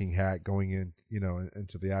Viking hat going in,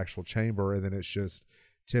 into the actual chamber. And then it's just,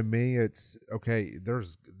 to me, it's okay.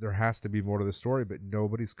 There has to be more to the story, but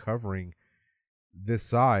nobody's covering this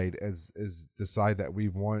side as the side that we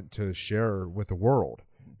want to share with the world,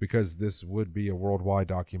 because this would be a worldwide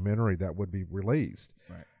documentary that would be released.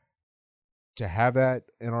 Right. To have that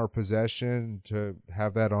in our possession, to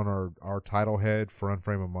have that on our title head for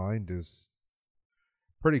Unframe of Mind is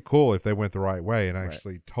pretty cool if they went the right way and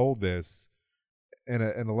actually told this in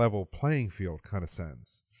a level playing field kind of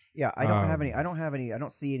sense. Yeah, I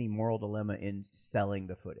don't see any moral dilemma in selling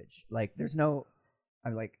the footage. Like,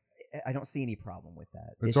 I don't see any problem with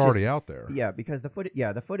that. It's already out there. Yeah, because the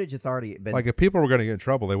footage it's already been. Like, if people were going to get in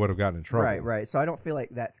trouble, they would have gotten in trouble. Right. So I don't feel like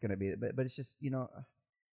that's going to be. But it's just,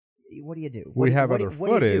 what do you do? We have other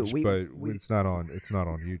footage, but it's not on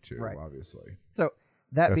YouTube, obviously. So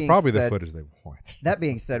that's probably the footage they want. That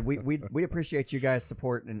being said, we appreciate you guys'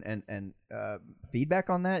 support and feedback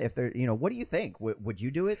on that. If there, what do you think? Would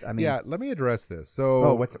you do it? I mean, yeah. Let me address this.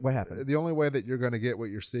 So, what happened? The only way that you're going to get what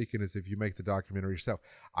you're seeking is if you make the documentary yourself.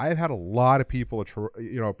 I've had a lot of people,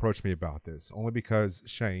 approach me about this, only because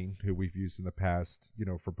Shane, who we've used in the past,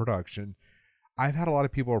 for production. I've had a lot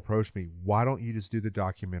of people approach me, why don't you just do the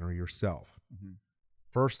documentary yourself? Mm-hmm.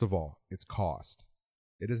 First of all, it's cost.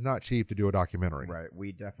 It is not cheap to do a documentary. Right.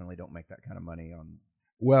 We definitely don't make that kind of money on.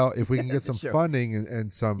 Well, if we can get some funding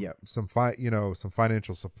and some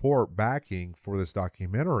financial support backing for this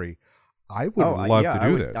documentary, I would love to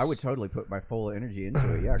do this. I would totally put my full energy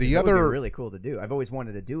into it. Yeah, would be really cool to do. I've always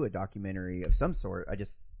wanted to do a documentary of some sort.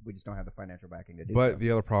 We just don't have the financial backing to do. But the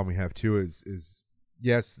other problem we have too is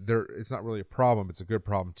yes, it's not really a problem. It's a good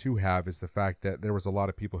problem to have. Is the fact that there was a lot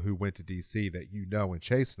of people who went to DC that and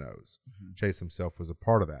Chase knows. Mm-hmm. Chase himself was a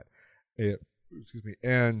part of that. Excuse me.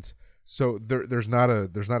 And so there's not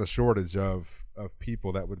a shortage of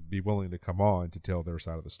people that would be willing to come on to tell their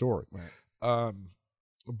side of the story. Right.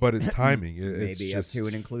 But it's timing. Maybe up to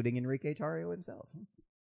and including Enrique Tarrio himself.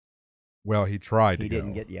 Well, he tried. He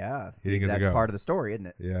didn't get. Yeah, that's part of the story, isn't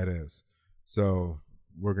it? Yeah, it is. So.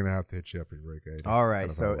 We're gonna have to hit you up, Enrique. All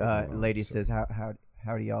right. So, lady says, how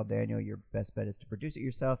do y'all, Daniel? Your best bet is to produce it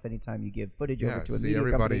yourself. Anytime you give footage over to a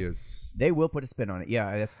media company, they will put a spin on it.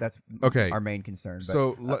 Yeah, that's okay. Our main concern. But,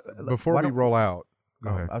 so before we roll out, go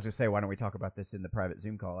ahead. I was gonna say, why don't we talk about this in the private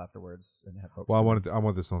Zoom call afterwards and have folks? Well, I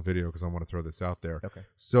want this on video because I want to throw this out there. Okay.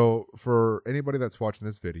 So for anybody that's watching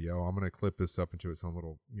this video, I'm gonna clip this up into its own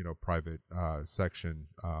little private section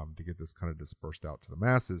to get this kind of dispersed out to the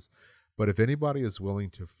masses. But if anybody is willing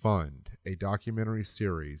to fund a documentary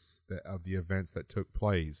series of the events that took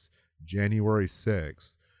place January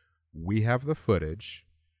 6th, we have the footage.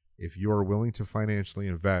 If you are willing to financially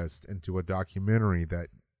invest into a documentary that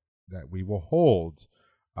we will hold,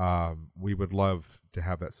 we would love to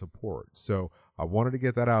have that support. So I wanted to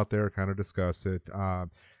get that out there, kind of discuss it.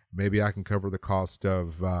 Maybe I can cover the cost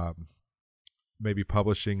of maybe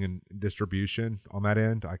publishing and distribution on that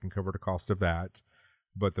end. I can cover the cost of that.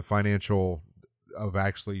 But the financial of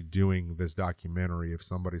actually doing this documentary, if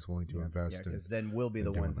somebody's willing to invest in, because then we'll be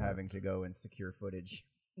the ones having to go and secure footage,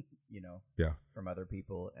 from other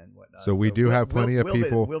people and whatnot. So we do have plenty of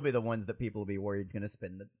people. We'll be the ones that people will be worried is going to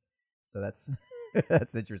spend. So that's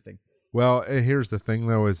that's interesting. Well, here's the thing,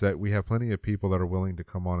 though, is that we have plenty of people that are willing to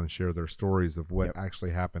come on and share their stories of what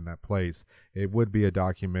actually happened in that place. It would be a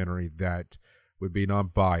documentary that would be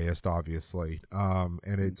non-biased, obviously, and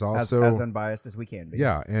it's also as unbiased as we can be.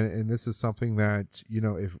 Yeah, and this is something that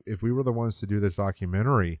if we were the ones to do this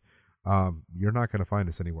documentary, you're not going to find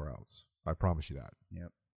us anywhere else. I promise you that. Yep.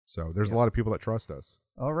 So there's a lot of people that trust us.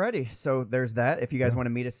 Alrighty, so there's that. If you guys want to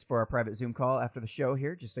meet us for our private Zoom call after the show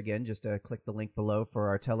here, just click the link below for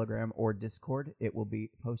our Telegram or Discord. It will be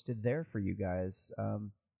posted there for you guys.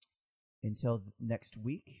 Until next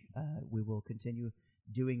week, we will continue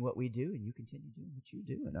doing what we do, and you continue doing what you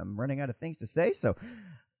do. And I'm running out of things to say, so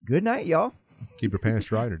good night, y'all. Keep your pants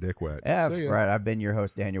dry and your dick wet. Yeah, right. I've been your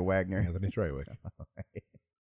host, Daniel Wagner. Anthony Treywick.